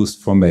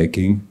used for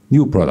making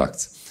new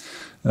products.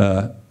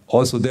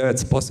 Also there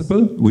it's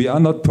possible. We are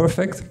not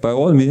perfect, by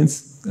all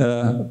means,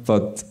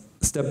 but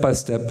step by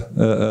step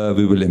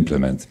we will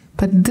implement.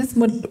 But this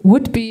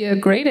would be a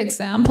great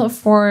example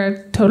for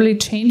totally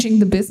changing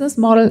the business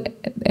model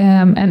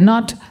and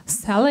not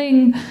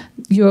selling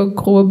your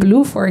Grow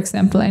Blue, for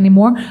example,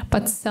 anymore,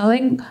 but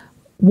selling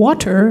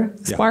water,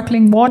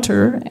 sparkling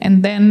water,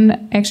 and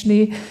then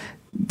actually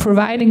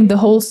providing the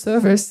whole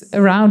service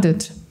around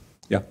it.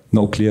 Yeah,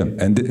 no, clear.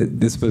 And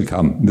this will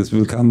come. This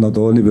will come not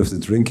only with the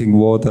drinking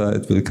water,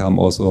 it will come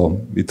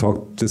also, we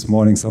talked this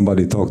morning,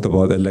 somebody talked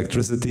about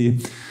electricity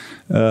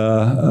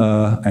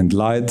and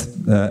light,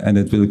 and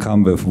it will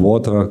come with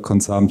water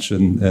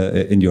consumption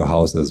in your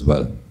house as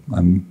well.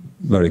 I'm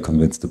very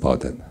convinced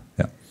about it.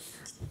 Yeah.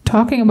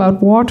 Talking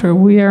about water,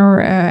 we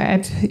are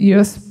at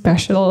your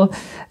special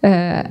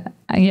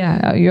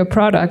your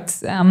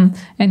products, and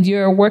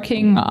you're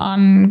working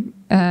on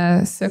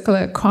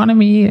circular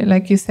economy,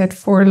 like you said,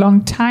 for a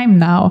long time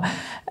now.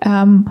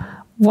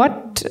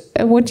 What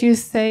would you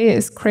say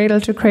is cradle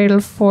to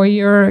cradle for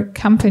your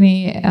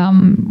company?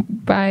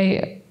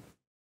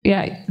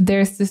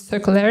 There's this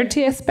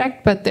circularity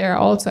aspect, but there are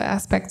also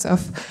aspects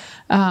of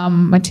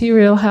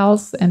material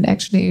health and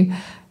actually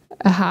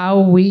how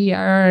we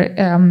are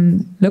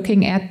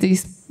looking at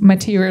these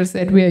materials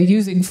that we are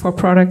using for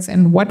products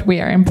and what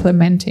we are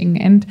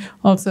implementing, and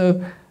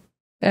also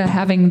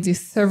having these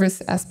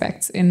service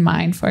aspects in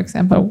mind, for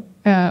example.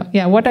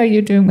 What are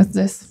you doing with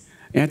this?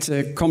 It's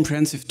a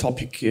comprehensive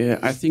topic.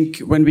 I think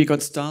when we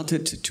got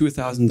started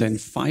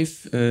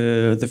 2005,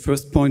 the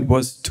first point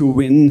was to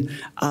win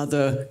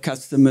other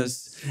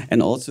customers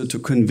and also to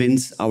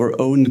convince our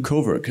own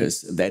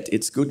coworkers that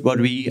it's good what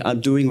we are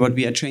doing, what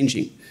we are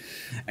changing.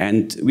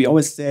 And we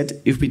always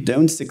said, if we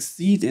don't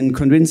succeed in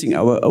convincing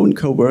our own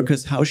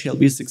co-workers, how shall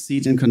we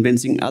succeed in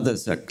convincing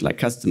others, like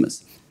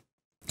customers?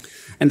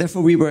 And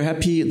therefore, we were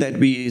happy that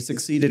we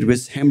succeeded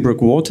with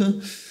Hamburg Water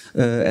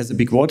as a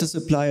big water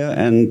supplier.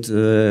 And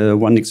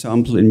one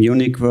example in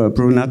Munich,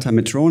 Brunata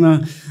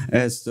Metrona,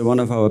 as one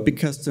of our big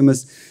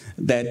customers,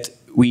 that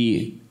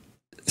we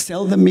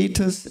sell the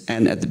meters,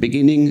 and at the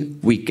beginning,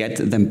 we get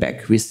them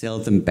back. We sell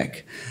them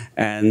back.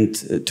 And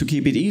to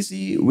keep it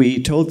easy,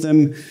 we told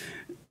them,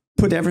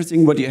 put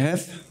everything what you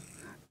have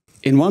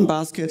in one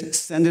basket,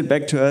 send it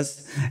back to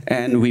us,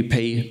 and we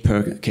pay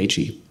per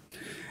kg.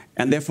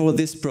 And therefore,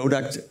 this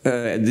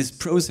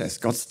process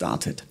got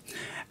started.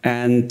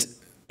 And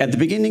at the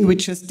beginning, we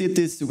just did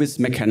this with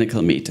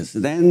mechanical meters.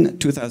 Then,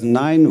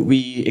 2009,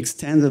 we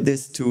extended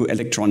this to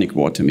electronic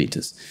water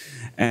meters.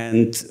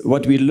 And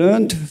what we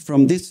learned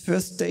from this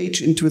first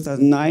stage in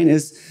 2009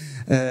 is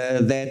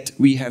that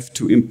we have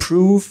to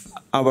improve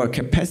our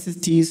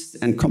capacities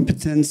and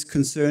competence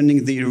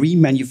concerning the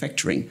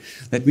remanufacturing.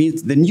 That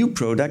means the new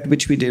product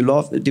which we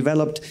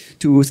developed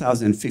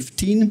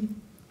 2015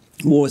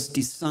 was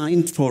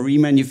designed for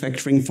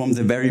remanufacturing from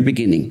the very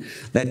beginning.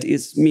 That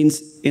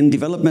means in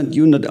development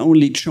you not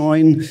only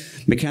join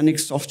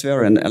mechanics,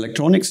 software and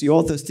electronics, you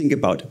also think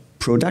about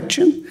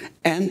production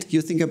and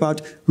you think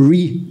about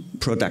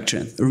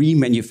reproduction,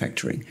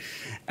 remanufacturing.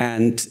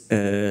 And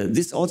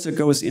this also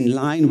goes in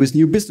line with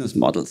new business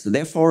models.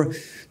 Therefore,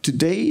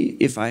 today,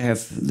 if I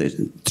have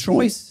the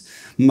choice,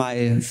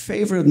 my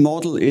favorite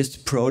model is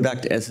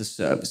product as a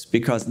service,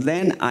 because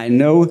then I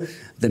know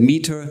the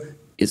meter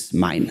is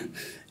mine.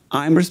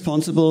 I'm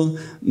responsible.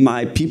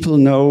 My people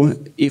know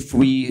if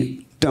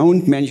we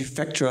don't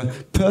manufacture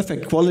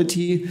perfect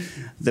quality,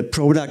 the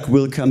product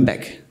will come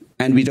back.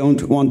 And we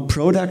don't want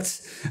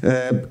products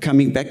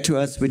coming back to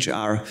us which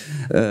are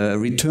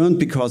returned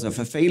because of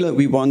a failure.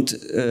 We want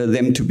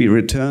them to be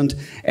returned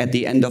at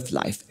the end of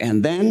life.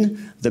 And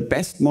then the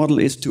best model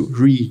is to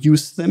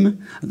reuse them,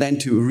 then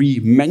to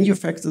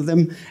remanufacture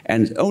them,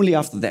 and only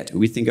after that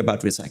we think about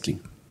recycling.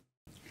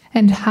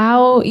 And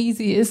how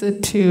easy is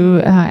it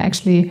to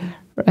actually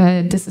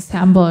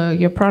disassemble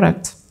your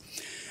product?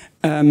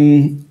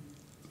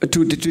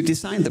 To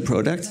design the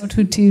product? No,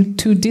 to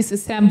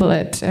disassemble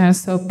it,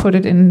 so put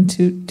it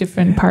into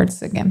different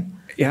parts again.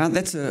 Yeah,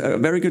 that's a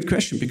very good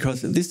question,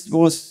 because this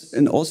was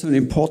also an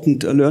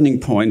important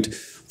learning point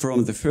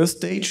from the first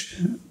stage,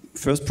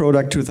 first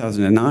product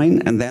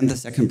 2009, and then the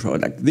second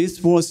product.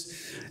 This was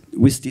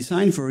with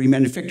design for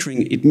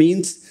remanufacturing. It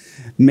means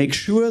make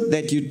sure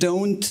that you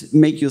don't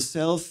make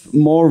yourself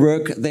more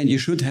work than you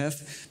should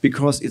have,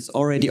 because it's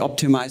already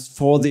optimized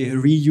for the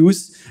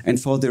reuse and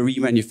for the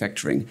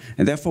remanufacturing.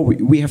 And therefore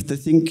we have to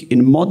think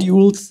in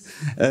modules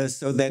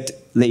so that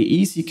they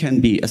easy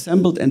can be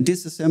assembled and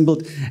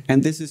disassembled,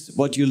 and this is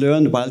what you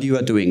learn while you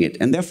are doing it.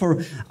 And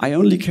therefore I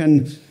only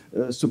can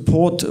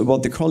support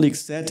what the colleagues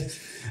said.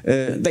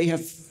 They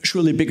have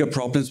surely bigger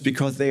problems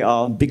because they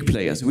are big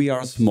players. We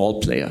are a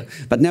small player.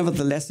 But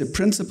nevertheless, the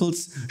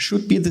principles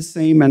should be the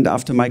same, and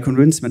after my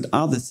convincement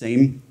are the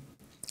same.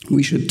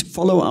 We should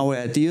follow our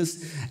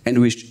ideas, and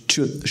we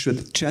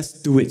should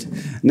just do it.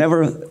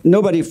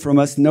 Nobody from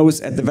us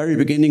knows at the very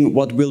beginning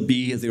what will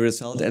be the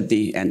result at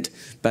the end.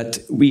 But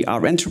we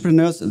are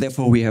entrepreneurs,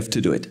 therefore we have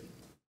to do it.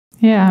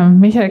 Yeah,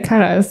 Michael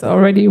Kara is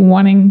already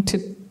wanting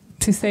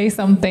to say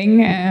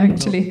something,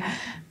 actually.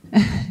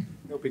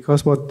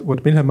 Because what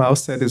Wilhelm Maus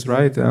said is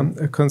right.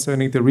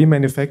 Concerning the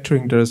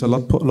remanufacturing, there is a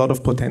lot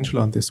of potential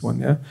on this one.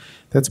 Yeah,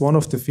 that's one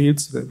of the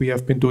fields that we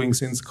have been doing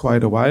since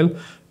quite a while.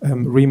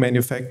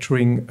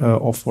 Remanufacturing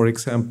of, for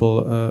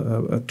example,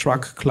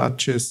 truck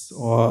clutches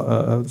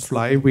or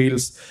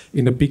flywheels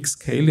in a big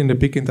scale, in a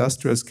big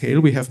industrial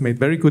scale. We have made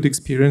very good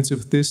experience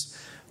with this,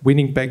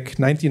 winning back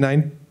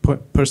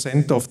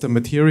 99% of the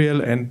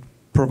material and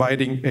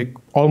providing a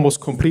almost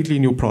completely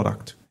new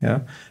product.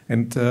 Yeah,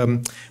 and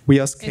we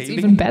are scaling. It's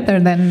even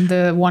better than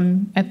the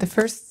one at the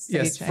first stage.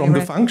 Yes, from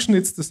the function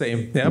it's the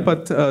same. Yeah,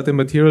 but the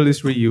material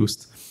is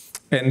reused,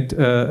 and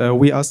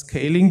we are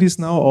scaling this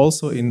now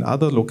also in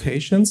other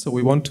locations. So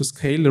we want to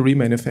scale the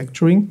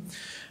remanufacturing.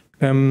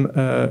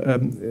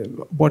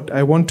 What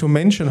I want to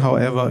mention,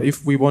 however,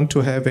 if we want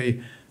to have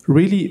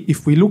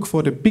if we look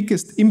for the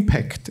biggest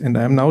impact, and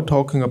I'm now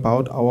talking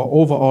about our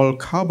overall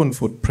carbon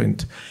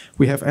footprint,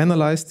 we have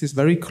analyzed this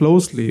very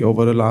closely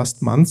over the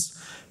last months.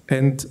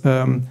 And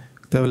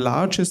the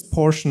largest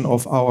portion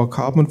of our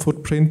carbon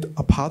footprint,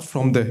 apart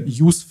from the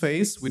use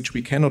phase, which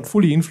we cannot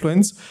fully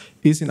influence,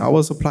 is in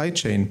our supply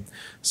chain.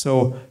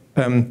 So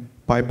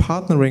by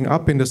partnering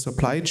up in the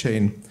supply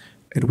chain,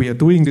 and we are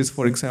doing this,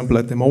 for example,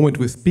 at the moment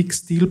with big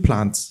steel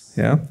plants,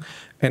 yeah,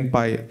 and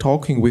by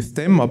talking with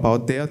them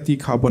about their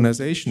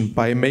decarbonization,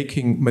 by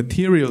making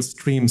material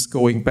streams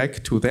going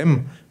back to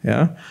them,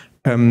 yeah,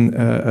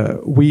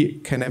 we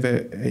can have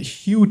a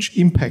huge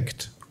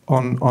impact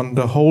on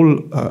the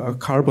whole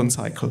carbon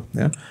cycle.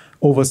 Yeah?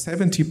 Over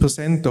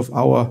 70% of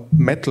our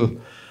metal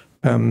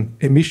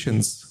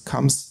emissions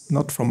comes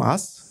not from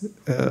us,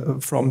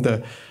 from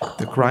the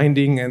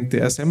grinding and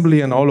the assembly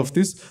and all of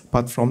this,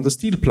 but from the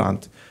steel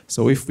plant.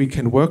 So if we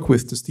can work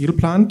with the steel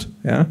plant,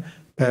 yeah,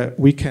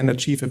 we can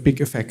achieve a big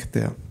effect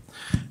there.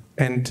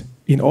 And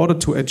in order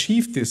to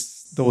achieve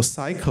those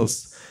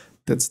cycles,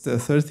 that's the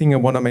third thing I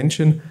want to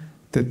mention,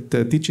 that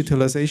the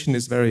digitalization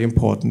is very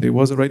important. It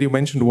was already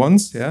mentioned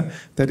once, yeah,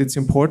 that it's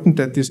important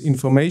that this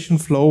information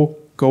flow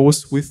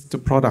goes with the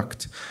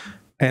product.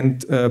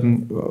 And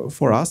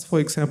for us, for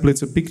example,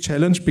 it's a big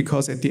challenge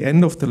because at the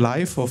end of the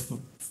life of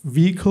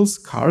vehicles,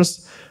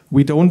 cars,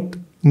 we don't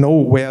know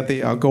where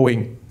they are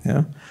going.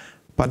 Yeah?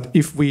 But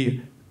if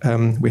we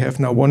have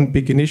now one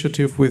big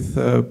initiative with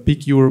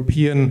big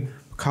European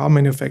car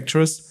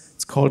manufacturers,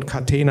 it's called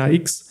Catena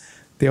X.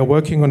 They are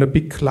working on a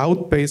big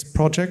cloud-based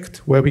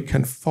project where we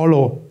can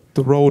follow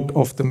the road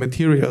of the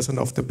materials and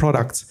of the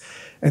products.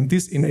 And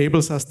this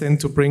enables us then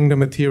to bring the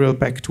material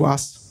back to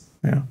us.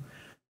 Yeah.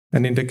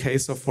 And in the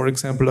case of, for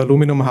example,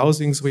 aluminum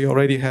housings, we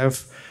already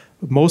have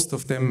most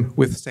of them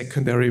with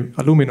secondary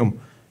aluminum.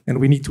 And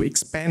we need to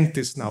expand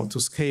this now to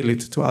scale it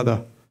to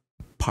other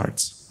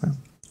parts. Yeah.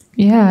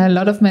 Yeah, a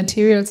lot of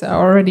materials are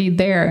already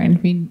there,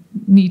 and we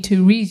need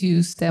to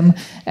reuse them.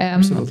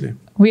 Absolutely.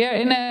 We are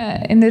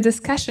in a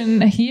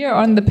discussion here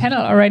on the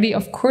panel already.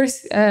 Of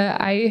course,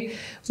 I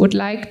would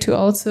like to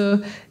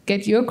also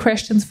get your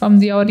questions from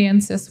the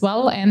audience as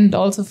well, and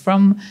also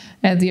from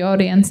the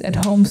audience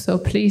at home. So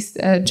please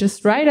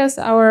just write us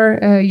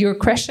your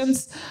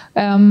questions,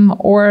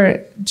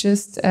 or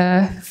just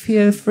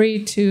feel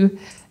free to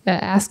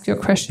ask your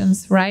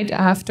questions right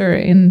after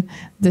in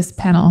this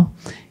panel.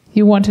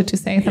 You wanted to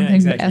say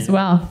something as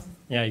well.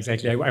 Yeah,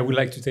 exactly. I would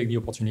like to take the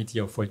opportunity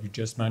of what you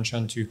just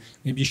mentioned to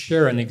maybe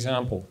share an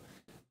example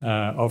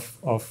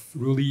of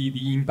really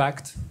the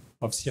impact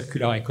of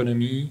circular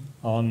economy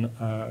on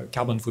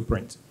carbon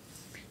footprint.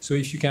 So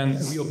if you can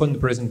reopen the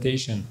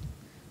presentation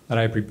that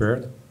I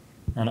prepared,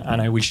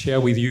 and I will share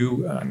with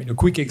you a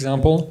quick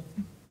example,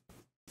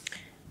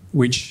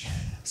 which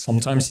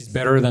sometimes is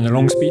better than a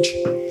long speech,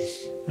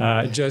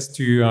 just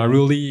to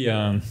really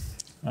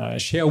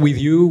share with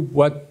you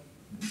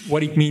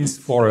what it means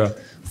for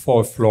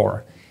a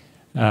floor.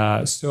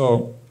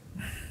 So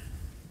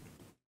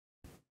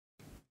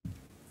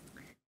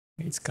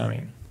it's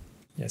coming.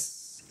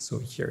 Yes. So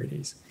here it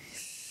is.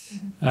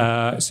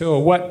 So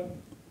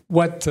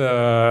what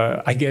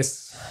I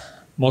guess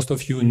most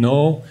of you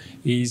know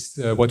is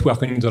what we are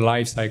calling the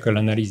life cycle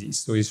analysis.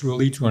 So it's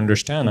really to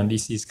understand, and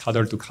this is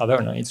cradle to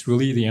cradle. And it's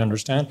really the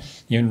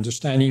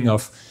understanding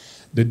of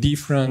the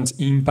different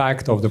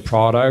impact of the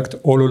product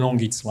all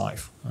along its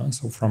life.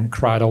 So from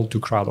cradle to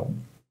cradle.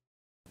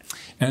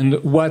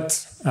 And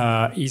what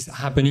is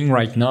happening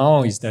right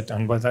now is that,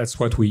 and that's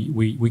what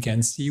we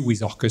can see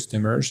with our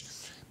customers,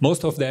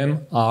 most of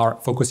them are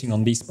focusing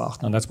on this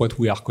part, and that's what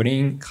we are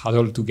calling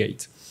cradle to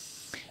gate.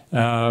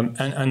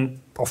 And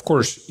of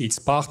course, it's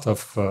part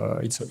of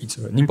it's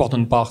an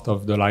important part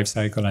of the life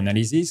cycle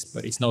analysis,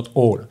 but it's not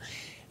all.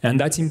 And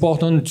that's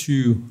important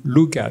to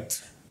look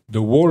at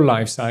the whole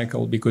life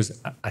cycle,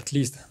 because at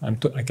least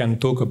I can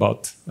talk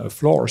about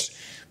floors,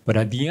 but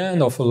at the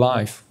end of a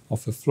life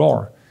of a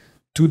floor,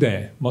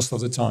 today, most of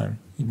the time,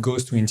 it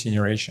goes to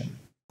incineration.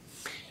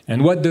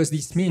 And what does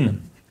this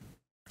mean?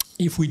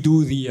 If we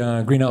do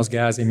the greenhouse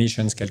gas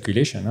emissions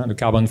calculation, the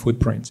carbon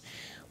footprint,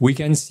 we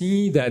can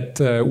see that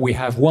we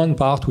have one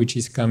part which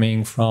is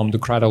coming from the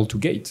cradle to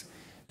gate.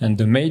 And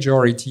the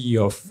majority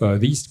of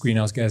these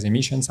greenhouse gas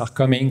emissions are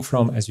coming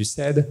from, as you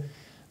said,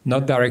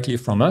 not directly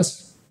from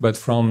us, but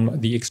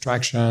from the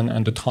extraction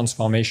and the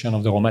transformation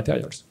of the raw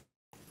materials.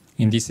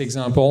 In this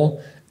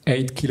example,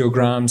 8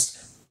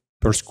 kilograms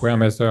per square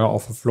meter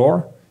of a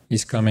floor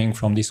is coming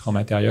from these raw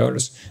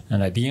materials.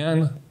 And at the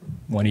end,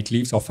 when it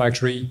leaves our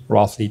factory,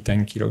 roughly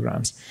 10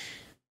 kilograms.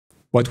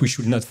 What we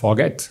should not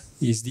forget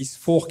is these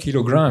 4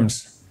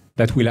 kilograms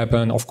that will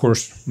happen, of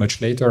course,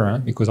 much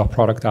later, because our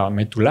products are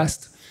made to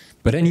last.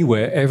 But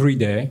anyway, every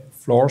day,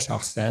 floors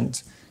are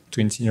sent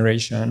to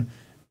incineration,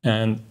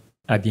 and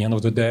at the end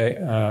of the day,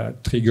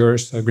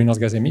 triggers greenhouse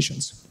gas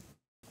emissions.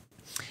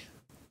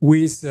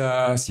 With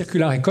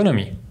circular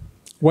economy,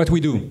 what we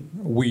do,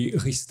 we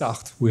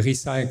restart, we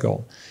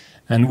recycle,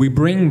 and we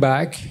bring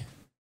back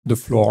the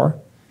floor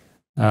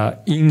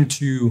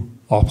into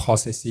our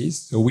processes,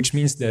 so which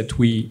means that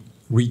we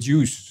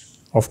reduce,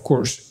 of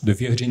course, the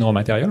virgin raw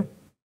material.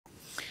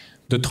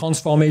 The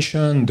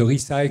transformation, the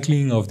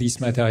recycling of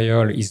this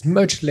material is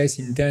much less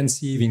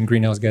intensive in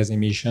greenhouse gas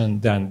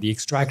emission than the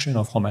extraction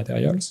of raw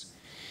materials.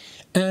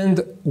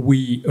 And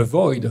we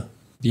avoid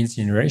the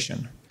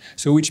incineration.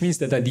 So which means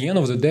that at the end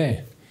of the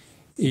day,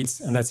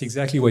 and that's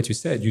exactly what you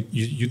said,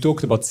 you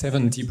talked about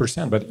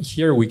 70%, but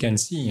here we can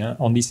see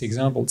on this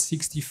example,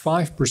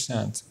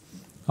 65%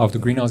 of the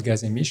greenhouse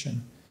gas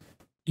emission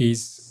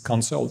is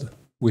cancelled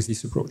with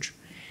this approach.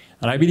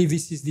 And I believe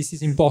this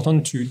is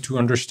important to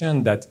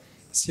understand that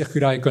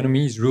circular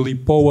economy is really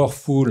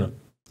powerful,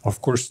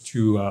 of course,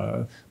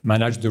 to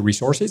manage the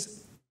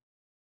resources,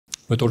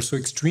 but also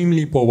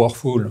extremely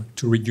powerful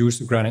to reduce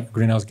the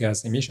greenhouse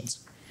gas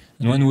emissions.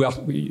 And when we are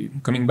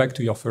coming back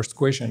to your first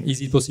question, is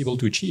it possible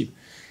to achieve?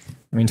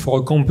 I mean, for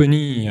a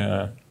company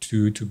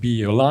to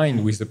be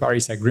aligned with the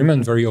Paris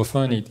Agreement, very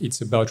often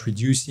it's about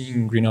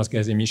reducing greenhouse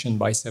gas emission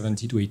by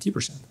 70 to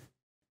 80%.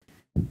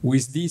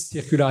 With this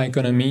circular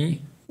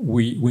economy,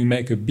 we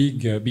make a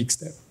big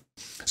step.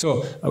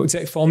 So I would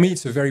say for me,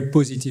 it's a very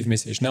positive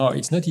message. Now,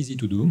 it's not easy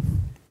to do,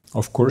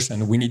 of course,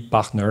 and we need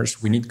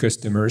partners, we need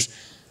customers,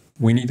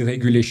 we need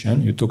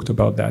regulation. You talked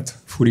about that,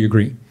 fully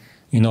agree,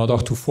 in order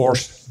to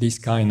force this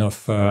kind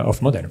of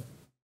model.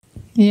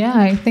 Yeah,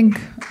 I think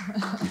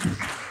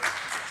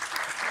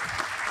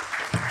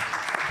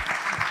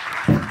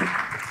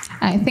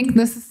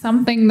this is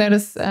something that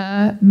is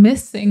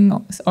missing,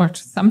 or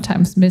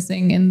sometimes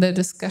missing, in the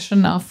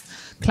discussion of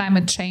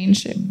climate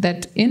change,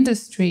 that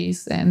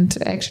industries and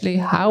actually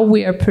how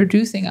we are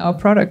producing our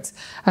products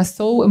are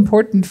so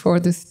important for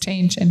this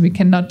change. And we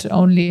cannot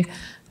only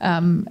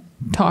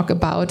talk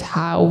about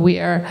how we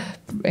are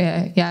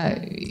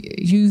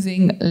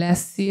using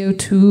less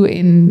CO2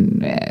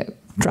 in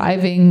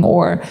driving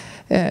or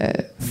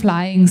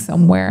flying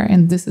somewhere,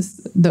 and this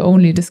is the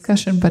only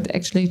discussion, but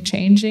actually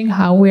changing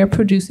how we are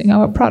producing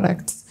our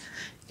products.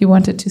 You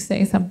wanted to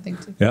say something?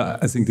 Yeah,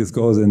 I think this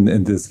goes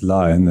in this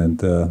line,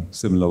 and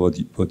similar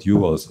what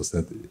you also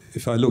said.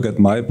 If I look at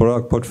my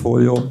product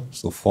portfolio,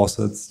 so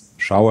faucets,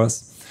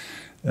 showers,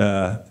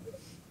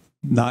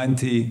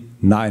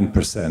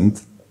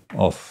 99%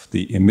 of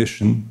the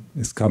emission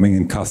is coming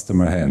in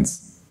customer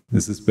hands.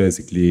 This is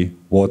basically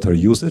water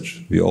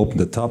usage. We open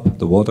the tap,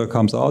 the water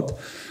comes out.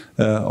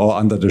 Or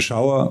under the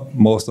shower,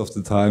 most of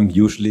the time,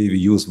 usually we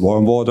use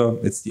warm water.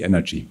 It's the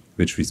energy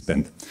which we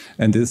spend.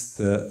 And this,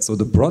 so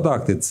the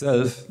product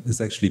itself is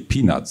actually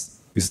peanuts.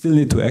 We still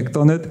need to act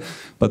on it,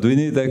 but we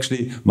need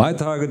actually, my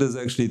target is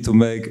actually to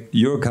make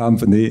your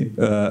company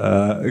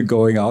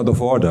going out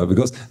of order,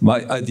 because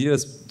my idea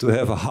is to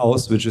have a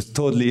house which is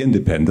totally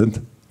independent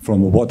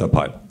from a water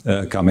pipe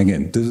coming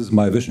in. This is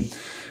my vision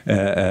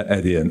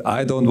at the end.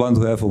 I don't want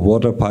to have a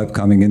water pipe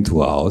coming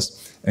into a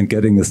house and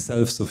getting a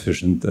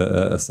self-sufficient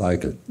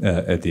cycle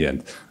at the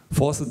end.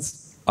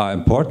 Faucets are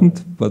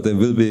important, but they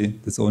will be,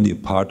 it's only a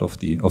part of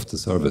the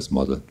service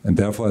model. And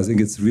therefore, I think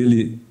it's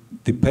really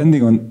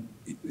depending on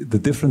the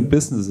different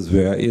businesses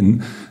we are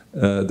in,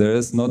 there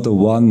is not a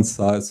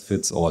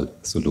one-size-fits-all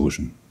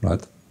solution,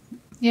 right?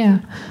 Yeah,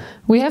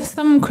 we have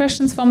some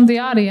questions from the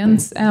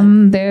audience.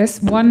 There's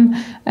one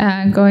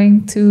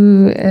going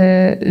to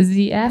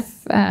ZF.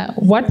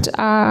 What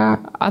are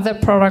other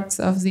products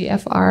of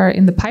ZF are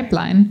in the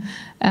pipeline?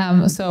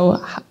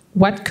 So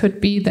what could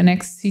be the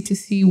next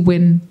C2C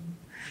win?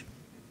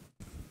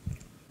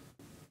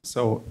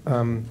 So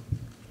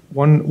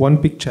one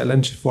big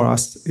challenge for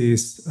us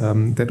is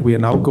that we are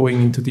now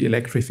going into the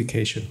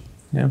electrification.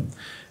 Yeah?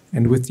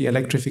 And with the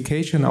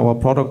electrification, our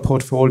product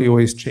portfolio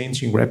is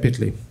changing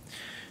rapidly.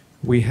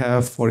 We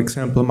have, for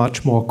example,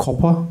 much more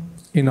copper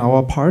in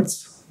our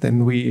parts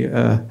than we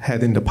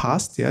had in the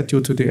past, yeah,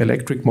 due to the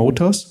electric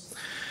motors.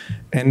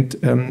 And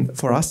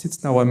for us,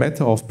 it's now a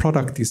matter of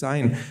product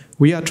design.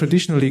 We are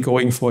traditionally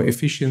going for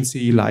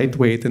efficiency,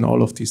 lightweight, and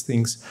all of these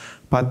things.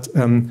 But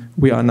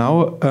we are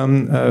now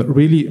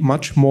really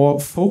much more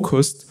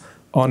focused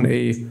on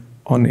a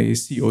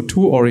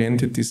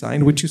CO2-oriented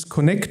design, which is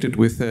connected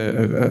with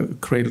a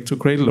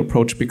cradle-to-cradle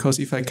approach. Because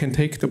if I can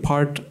take the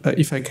part,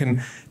 if I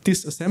can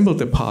disassemble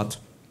the part,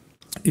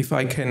 if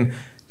I can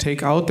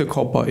take out the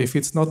copper, if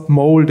it's not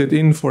molded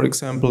in, for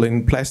example,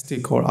 in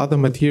plastic or other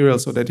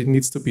materials so that it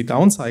needs to be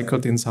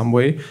downcycled in some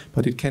way,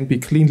 but it can be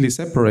cleanly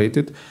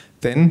separated,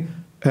 then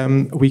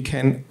we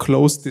can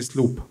close this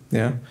loop,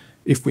 yeah,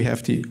 if we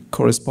have the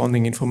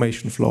corresponding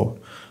information flow.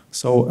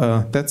 So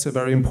that's a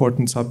very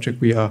important subject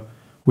we are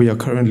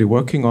currently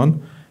working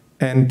on.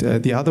 And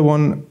the other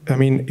one, I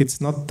mean, it's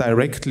not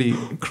directly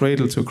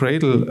cradle to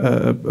cradle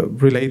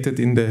related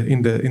in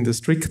the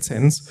strict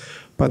sense,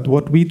 but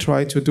what we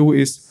try to do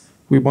is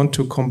we want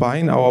to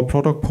combine our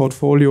product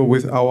portfolio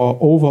with our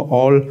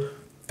overall,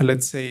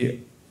 let's say,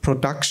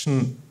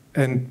 production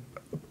and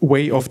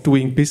way of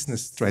doing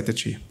business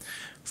strategy.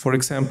 For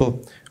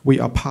example, we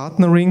are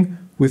partnering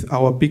with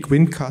our big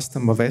wind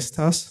customer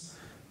Vestas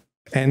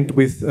and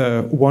with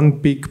one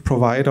big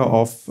provider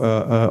of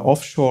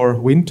offshore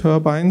wind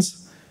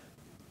turbines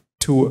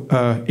to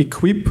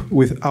equip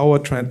with our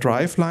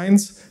drive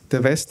lines the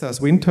Vestas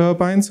wind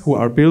turbines, who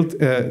are built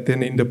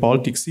then in the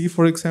Baltic Sea,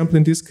 for example,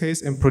 in this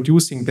case, and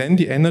producing then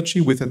the energy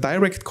with a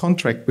direct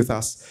contract with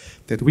us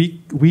that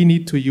we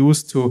need to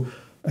use to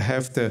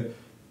have the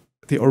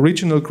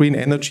original green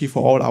energy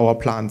for all our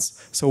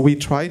plants. So we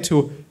try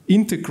to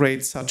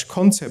integrate such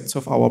concepts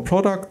of our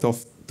product,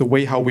 of the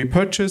way how we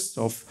purchase,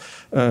 of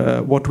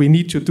what we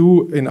need to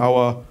do in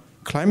our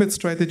climate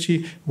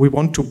strategy. We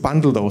want to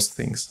bundle those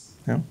things.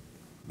 Yeah.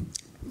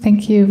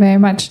 Thank you very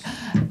much.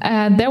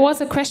 There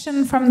was a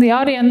question from the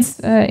audience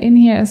in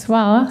here as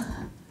well.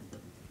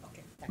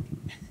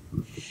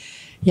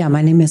 Yeah,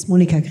 my name is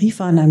Monika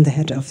Griefahn. I'm the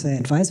head of the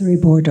advisory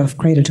board of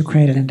Cradle to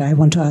Cradle, and I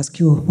want to ask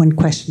you one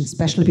question,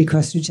 especially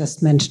because you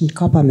just mentioned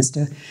copper,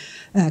 Mr.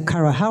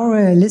 Kara. How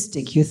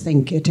realistic you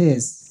think it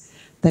is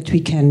that we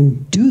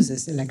can do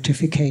this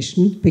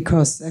electrification?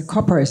 Because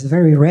copper is a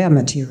very rare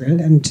material,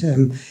 and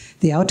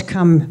the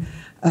outcome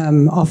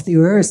of the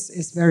Earth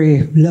is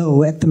very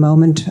low at the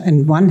moment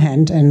on one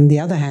hand, and on the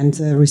other hand,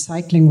 the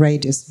recycling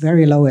rate is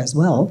very low as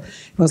well.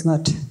 It was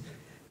not.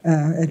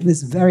 It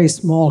was very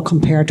small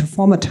compared to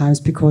former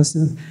times because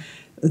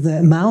the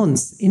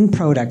amounts in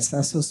products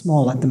are so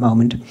small at the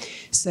moment.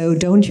 So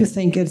don't you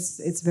think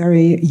it's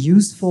very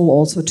useful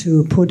also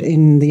to put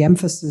in the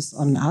emphasis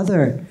on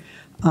other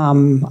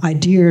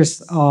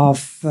ideas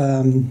of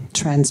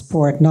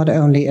transport, not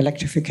only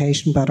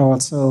electrification, but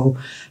also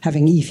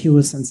having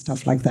e-fuels and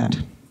stuff like that?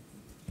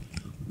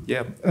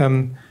 Yeah,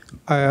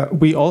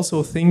 we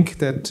also think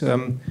that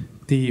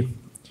the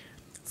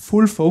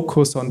full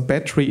focus on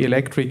battery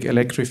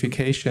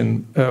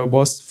electrification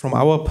was, from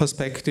our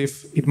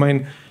perspective,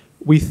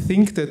 we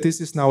think that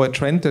this is now a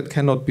trend that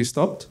cannot be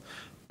stopped.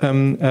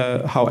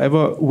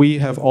 However, we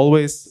have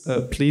always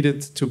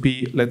pleaded to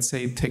be, let's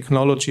say,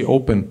 technology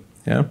open.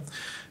 Yeah.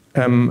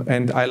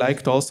 And I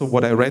liked also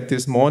what I read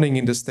this morning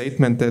in the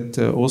statement that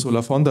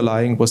Ursula von der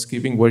Leyen was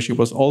giving, where she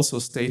was also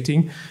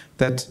stating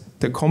that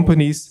the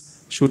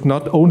companies should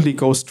not only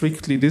go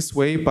strictly this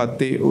way, but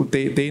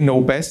they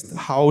know best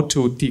how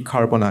to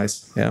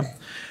decarbonize. Yeah.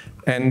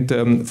 And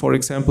for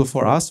example,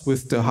 for us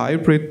with the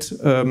hybrid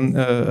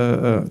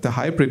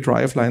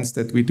drivelines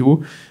that we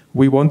do,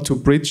 we want to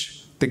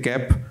bridge the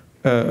gap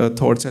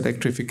towards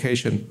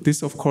electrification.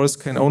 This, of course,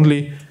 can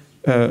only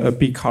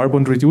be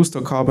carbon reduced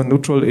or carbon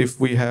neutral if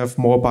we have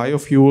more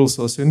biofuels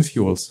or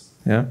synfuels.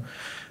 Yeah,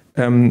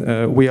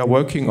 we are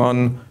working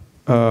on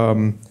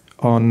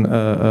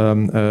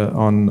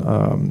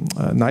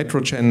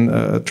nitrogen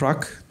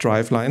truck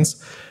drivelines.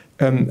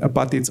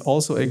 But it's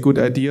also a good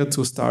idea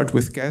to start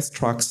with gas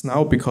trucks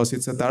now because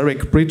it's a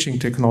direct bridging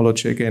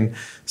technology again.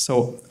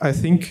 So I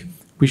think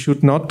we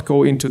should not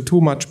go into too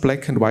much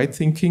black and white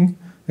thinking,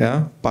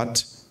 yeah,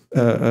 but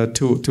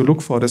to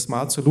look for the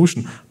smart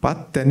solution.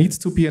 But there needs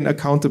to be an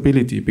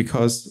accountability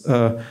because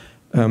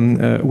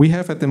we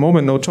have at the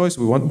moment no choice.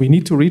 We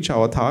need to reach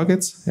our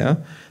targets, yeah.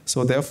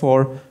 So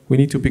therefore we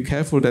need to be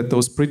careful that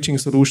those bridging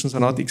solutions are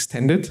not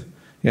extended.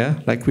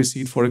 Yeah, like we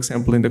see it, for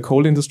example, in the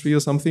coal industry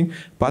or something,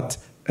 but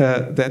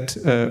that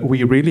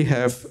we really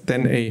have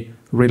then a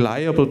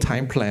reliable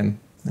time plan.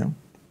 Yeah.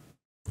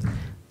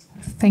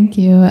 Thank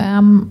you.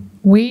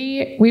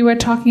 We were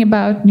talking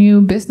about new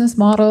business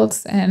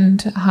models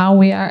and how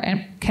we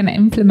can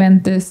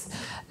implement this.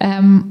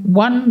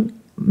 One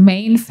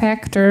main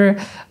factor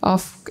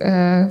of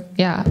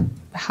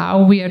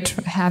how we are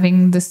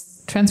having this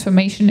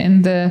transformation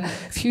in the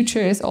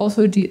future is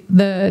also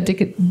the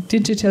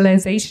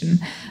digitalization.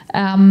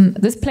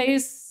 This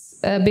plays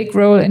a big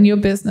role in your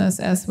business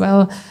as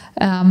well,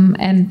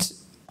 and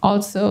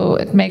also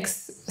it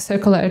makes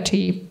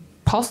circularity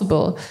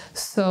possible.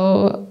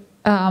 So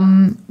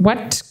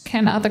what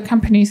can other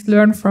companies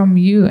learn from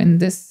you in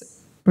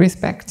this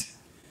respect?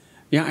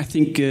 Yeah, I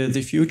think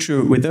the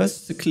future with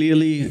us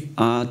clearly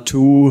are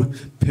two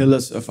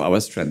pillars of our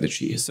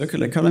strategy.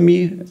 Circular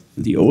economy,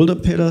 the older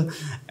pillar,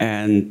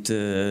 and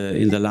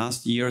in the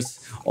last years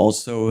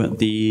also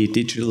the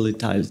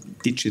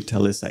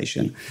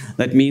digitalization.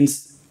 That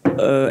means,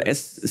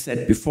 as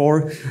said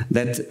before,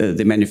 that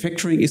the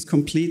manufacturing is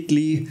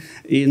completely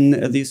in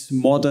this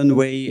modern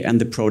way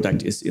and the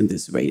product is in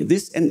this way.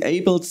 This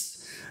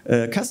enables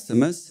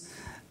customers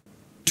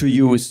to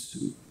use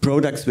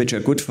products which are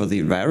good for the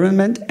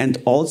environment and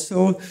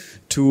also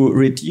to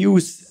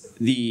reduce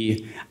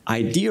the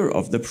idea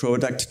of the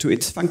product to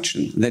its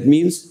function. That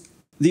means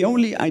the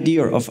only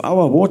idea of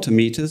our water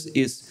meters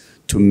is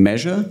to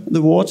measure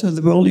the water,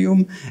 the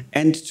volume,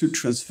 and to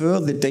transfer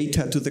the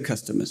data to the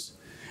customers.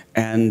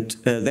 And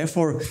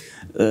therefore,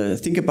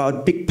 think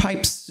about big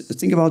pipes,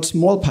 think about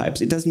small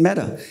pipes, it doesn't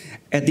matter.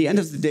 At the end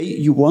of the day,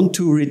 you want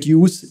to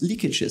reduce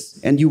leakages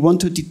and you want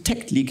to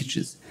detect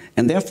leakages.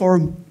 And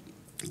therefore,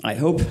 I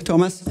hope,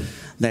 Thomas,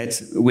 that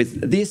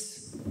with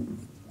this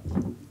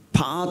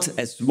part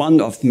as one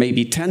of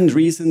maybe 10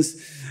 reasons,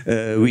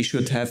 we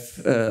should have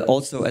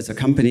also as a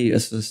company a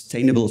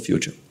sustainable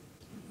future.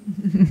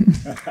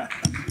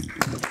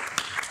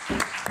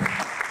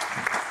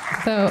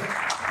 So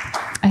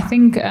I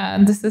think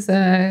this is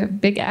a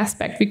big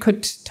aspect. We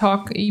could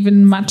talk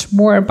even much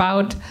more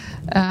about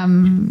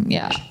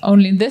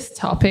only this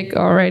topic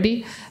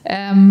already.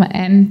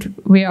 And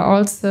we are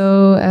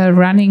also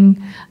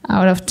running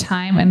out of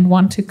time and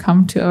want to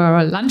come to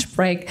our lunch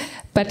break.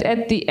 But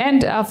at the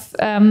end of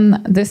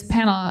this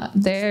panel,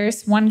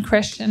 there's one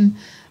question.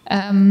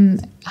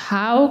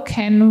 How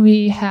can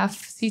we have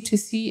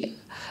C2C,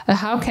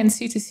 how can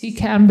C2C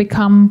can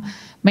become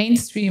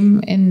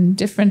mainstream in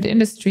different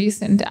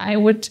industries? And I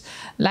would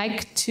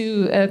like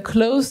to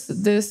close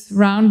this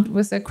round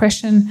with a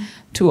question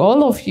to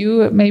all of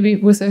you, maybe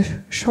with a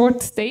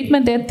short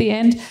statement at the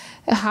end.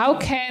 How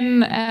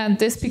can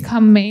this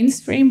become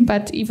mainstream?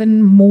 But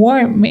even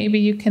more, maybe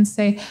you can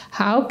say,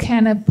 how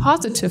can a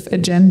positive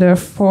agenda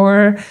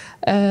for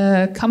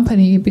a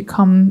company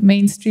become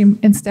mainstream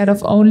instead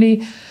of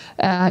only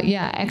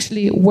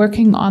actually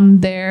working on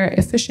their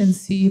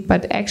efficiency,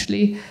 but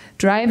actually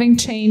driving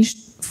change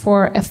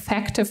for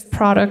effective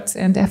products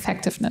and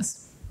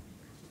effectiveness?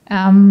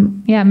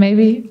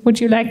 Maybe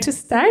would you like to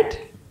start?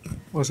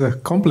 Was a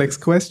complex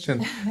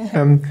question.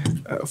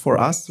 For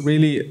us,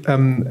 really,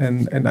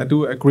 and I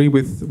do agree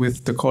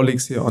with the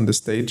colleagues here on the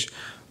stage,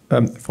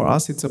 for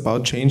us it's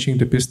about changing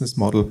the business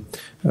model.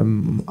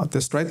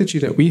 The strategy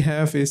that we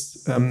have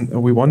is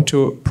we want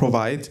to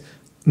provide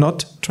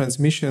not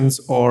transmissions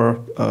or,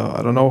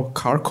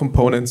 car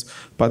components,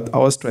 but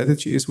our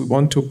strategy is we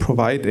want to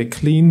provide a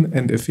clean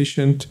and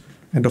efficient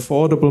and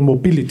affordable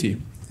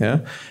mobility.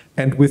 Yeah?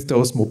 And with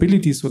those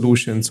mobility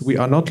solutions, we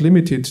are not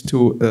limited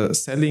to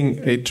selling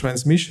a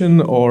transmission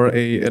or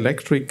an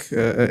electric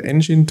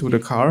engine to the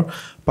car,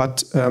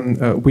 but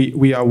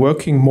we are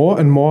working more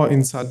and more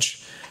in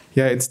such,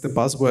 it's the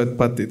buzzword,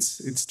 but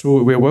it's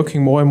true. We're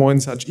working more and more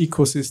in such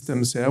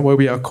ecosystems, where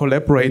we are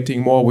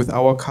collaborating more with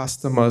our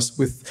customers,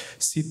 with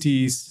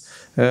cities,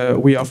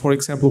 We are, for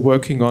example,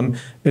 working on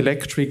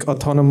electric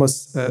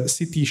autonomous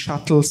city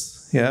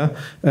shuttles,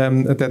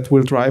 that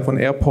will drive on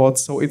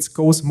airports. So it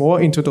goes more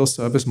into those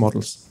service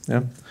models.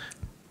 Yeah.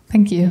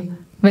 Thank you.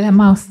 Wilhelm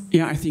Maus.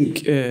 Yeah, I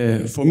think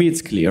for me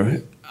it's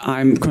clear.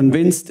 I'm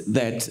convinced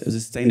that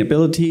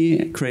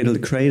sustainability, cradle to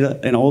cradle,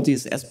 and all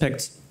these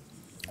aspects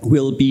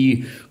will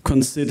be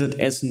considered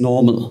as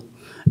normal.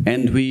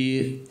 And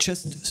we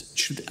just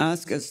should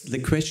ask us the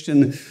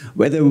question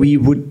whether we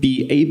would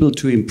be able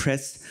to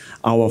impress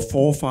our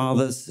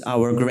forefathers,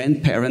 our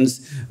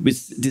grandparents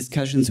with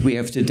discussions we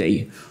have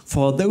today.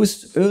 For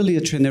those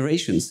earlier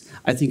generations,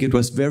 I think it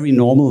was very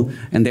normal,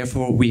 and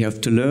therefore we have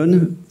to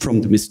learn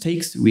from the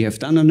mistakes we have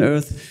done on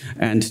Earth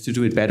and to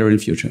do it better in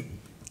future.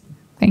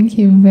 Thank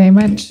you very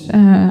much,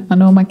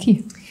 Arnaud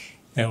Marquis.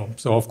 Yeah,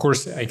 so of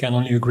course I can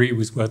only agree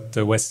with what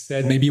was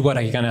said. Maybe what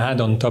I can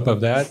add on top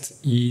of that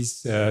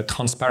is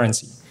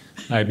transparency.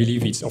 I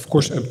believe it's of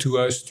course up to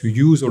us to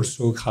use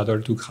also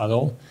cradle to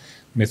cradle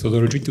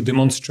methodology to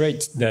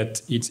demonstrate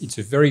that it's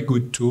a very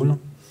good tool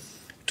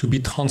to be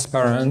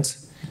transparent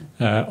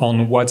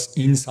on what's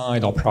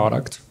inside our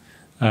product.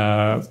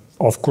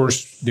 Of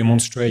course,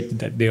 demonstrate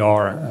that they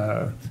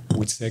are, I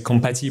would say,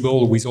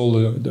 compatible with all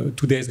the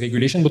today's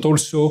regulation, but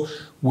also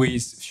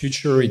with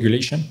future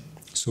regulation.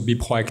 So be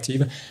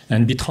proactive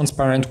and be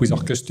transparent with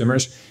our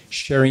customers,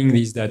 sharing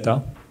this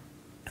data.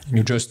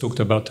 You just talked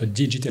about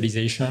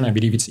digitalization. I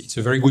believe it's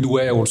a very good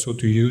way also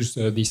to use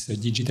this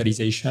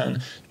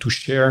digitalization to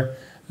share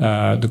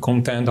the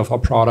content of our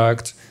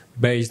product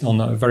based on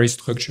a very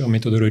structured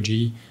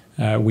methodology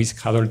with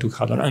cradle to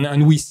cradle.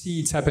 And we see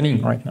it's happening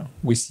right now.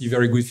 We see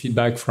very good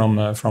feedback from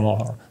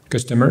our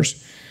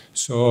customers.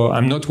 So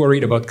I'm not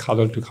worried about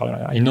cradle to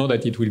cradle. I know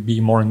that it will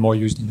be more and more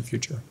used in the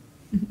future.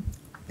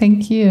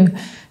 Thank you.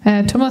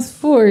 Thomas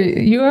Fuhr,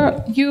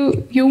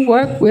 you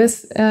work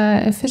with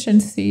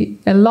efficiency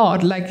a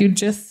lot, like you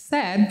just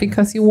said,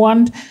 because you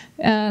want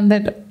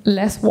that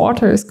less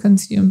water is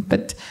consumed.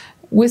 But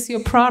with your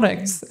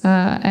products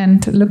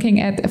and looking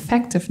at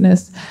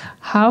effectiveness,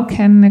 how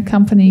can a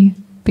company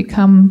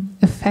become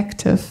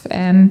effective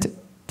and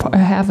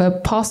have a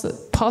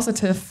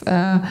positive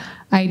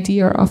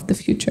idea of the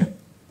future?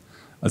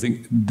 I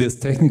think this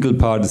technical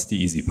part is the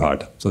easy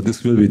part. So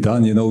this will be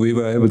done. You know, we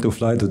were able to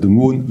fly to the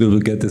moon. We will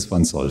get this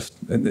one solved.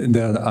 And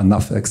there are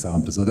enough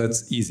examples. So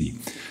that's easy.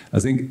 I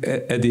think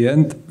at the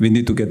end, we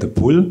need to get the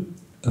pull.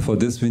 For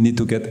this, we need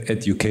to get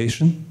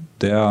education.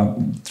 There are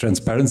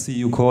transparency,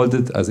 you called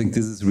it. I think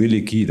this is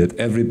really key, that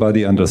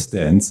everybody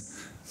understands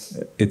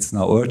it's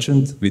now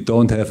urgent. We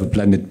don't have a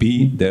planet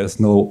B. There's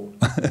no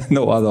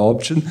other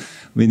option.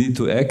 We need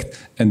to act,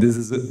 and this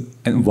is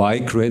and why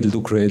Cradle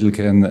to Cradle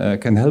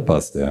can help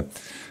us there.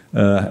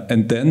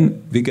 And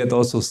then we get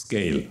also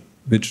scale,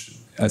 which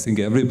I think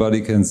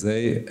everybody can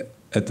say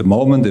at the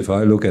moment. If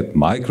I look at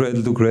my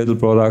Cradle to Cradle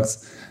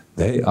products,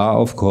 they are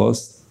of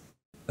course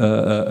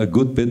a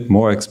good bit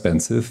more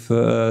expensive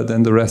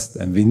than the rest,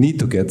 and we need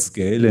to get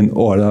scale in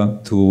order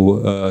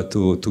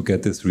to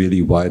get this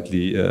really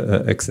widely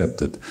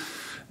accepted.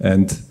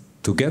 And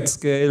to get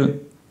scale,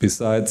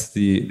 besides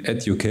the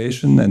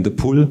education and the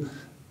pull,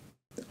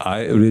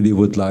 I really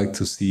would like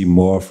to see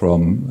more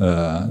from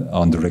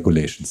on the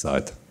regulation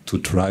side to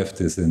drive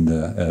this in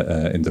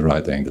the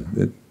right angle.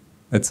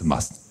 It's a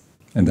must,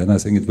 and then I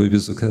think it will be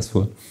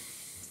successful.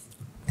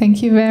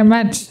 Thank you very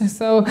much.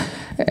 So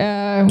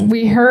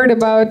we heard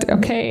about,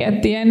 okay,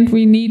 at the end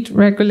we need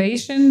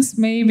regulations.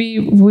 Maybe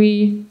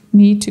we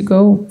need to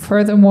go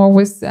furthermore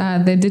with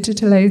the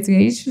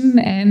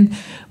digitalization, and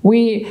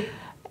we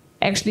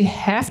actually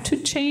have to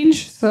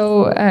change.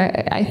 So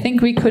I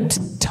think we could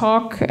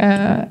talk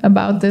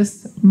about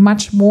this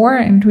much more,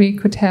 and we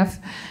could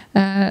have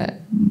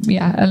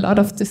a lot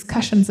of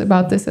discussions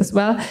about this as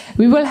well.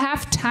 We will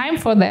have time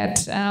for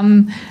that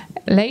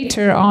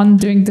later on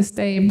during this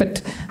day.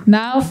 But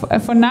now,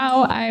 for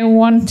now, I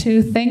want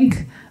to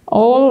thank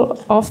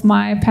all of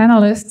my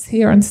panelists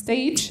here on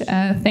stage.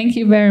 Thank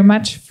you very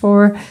much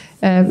for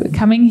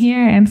coming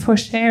here and for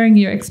sharing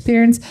your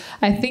experience.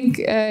 I think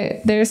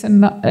there's a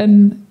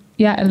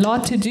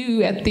lot to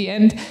do at the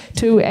end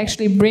to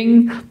actually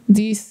bring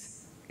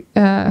these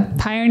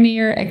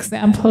pioneer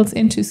examples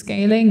into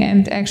scaling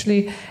and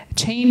actually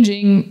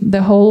changing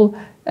the whole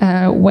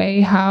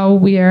way how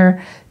we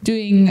are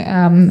doing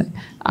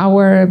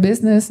our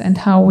business and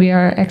how we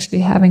are actually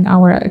having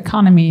our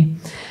economy.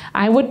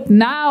 I would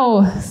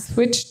now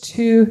switch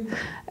to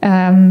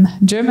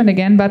German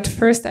again, but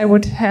first I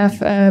would have,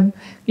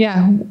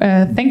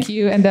 thank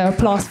you and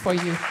applause for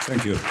you.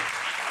 Thank you.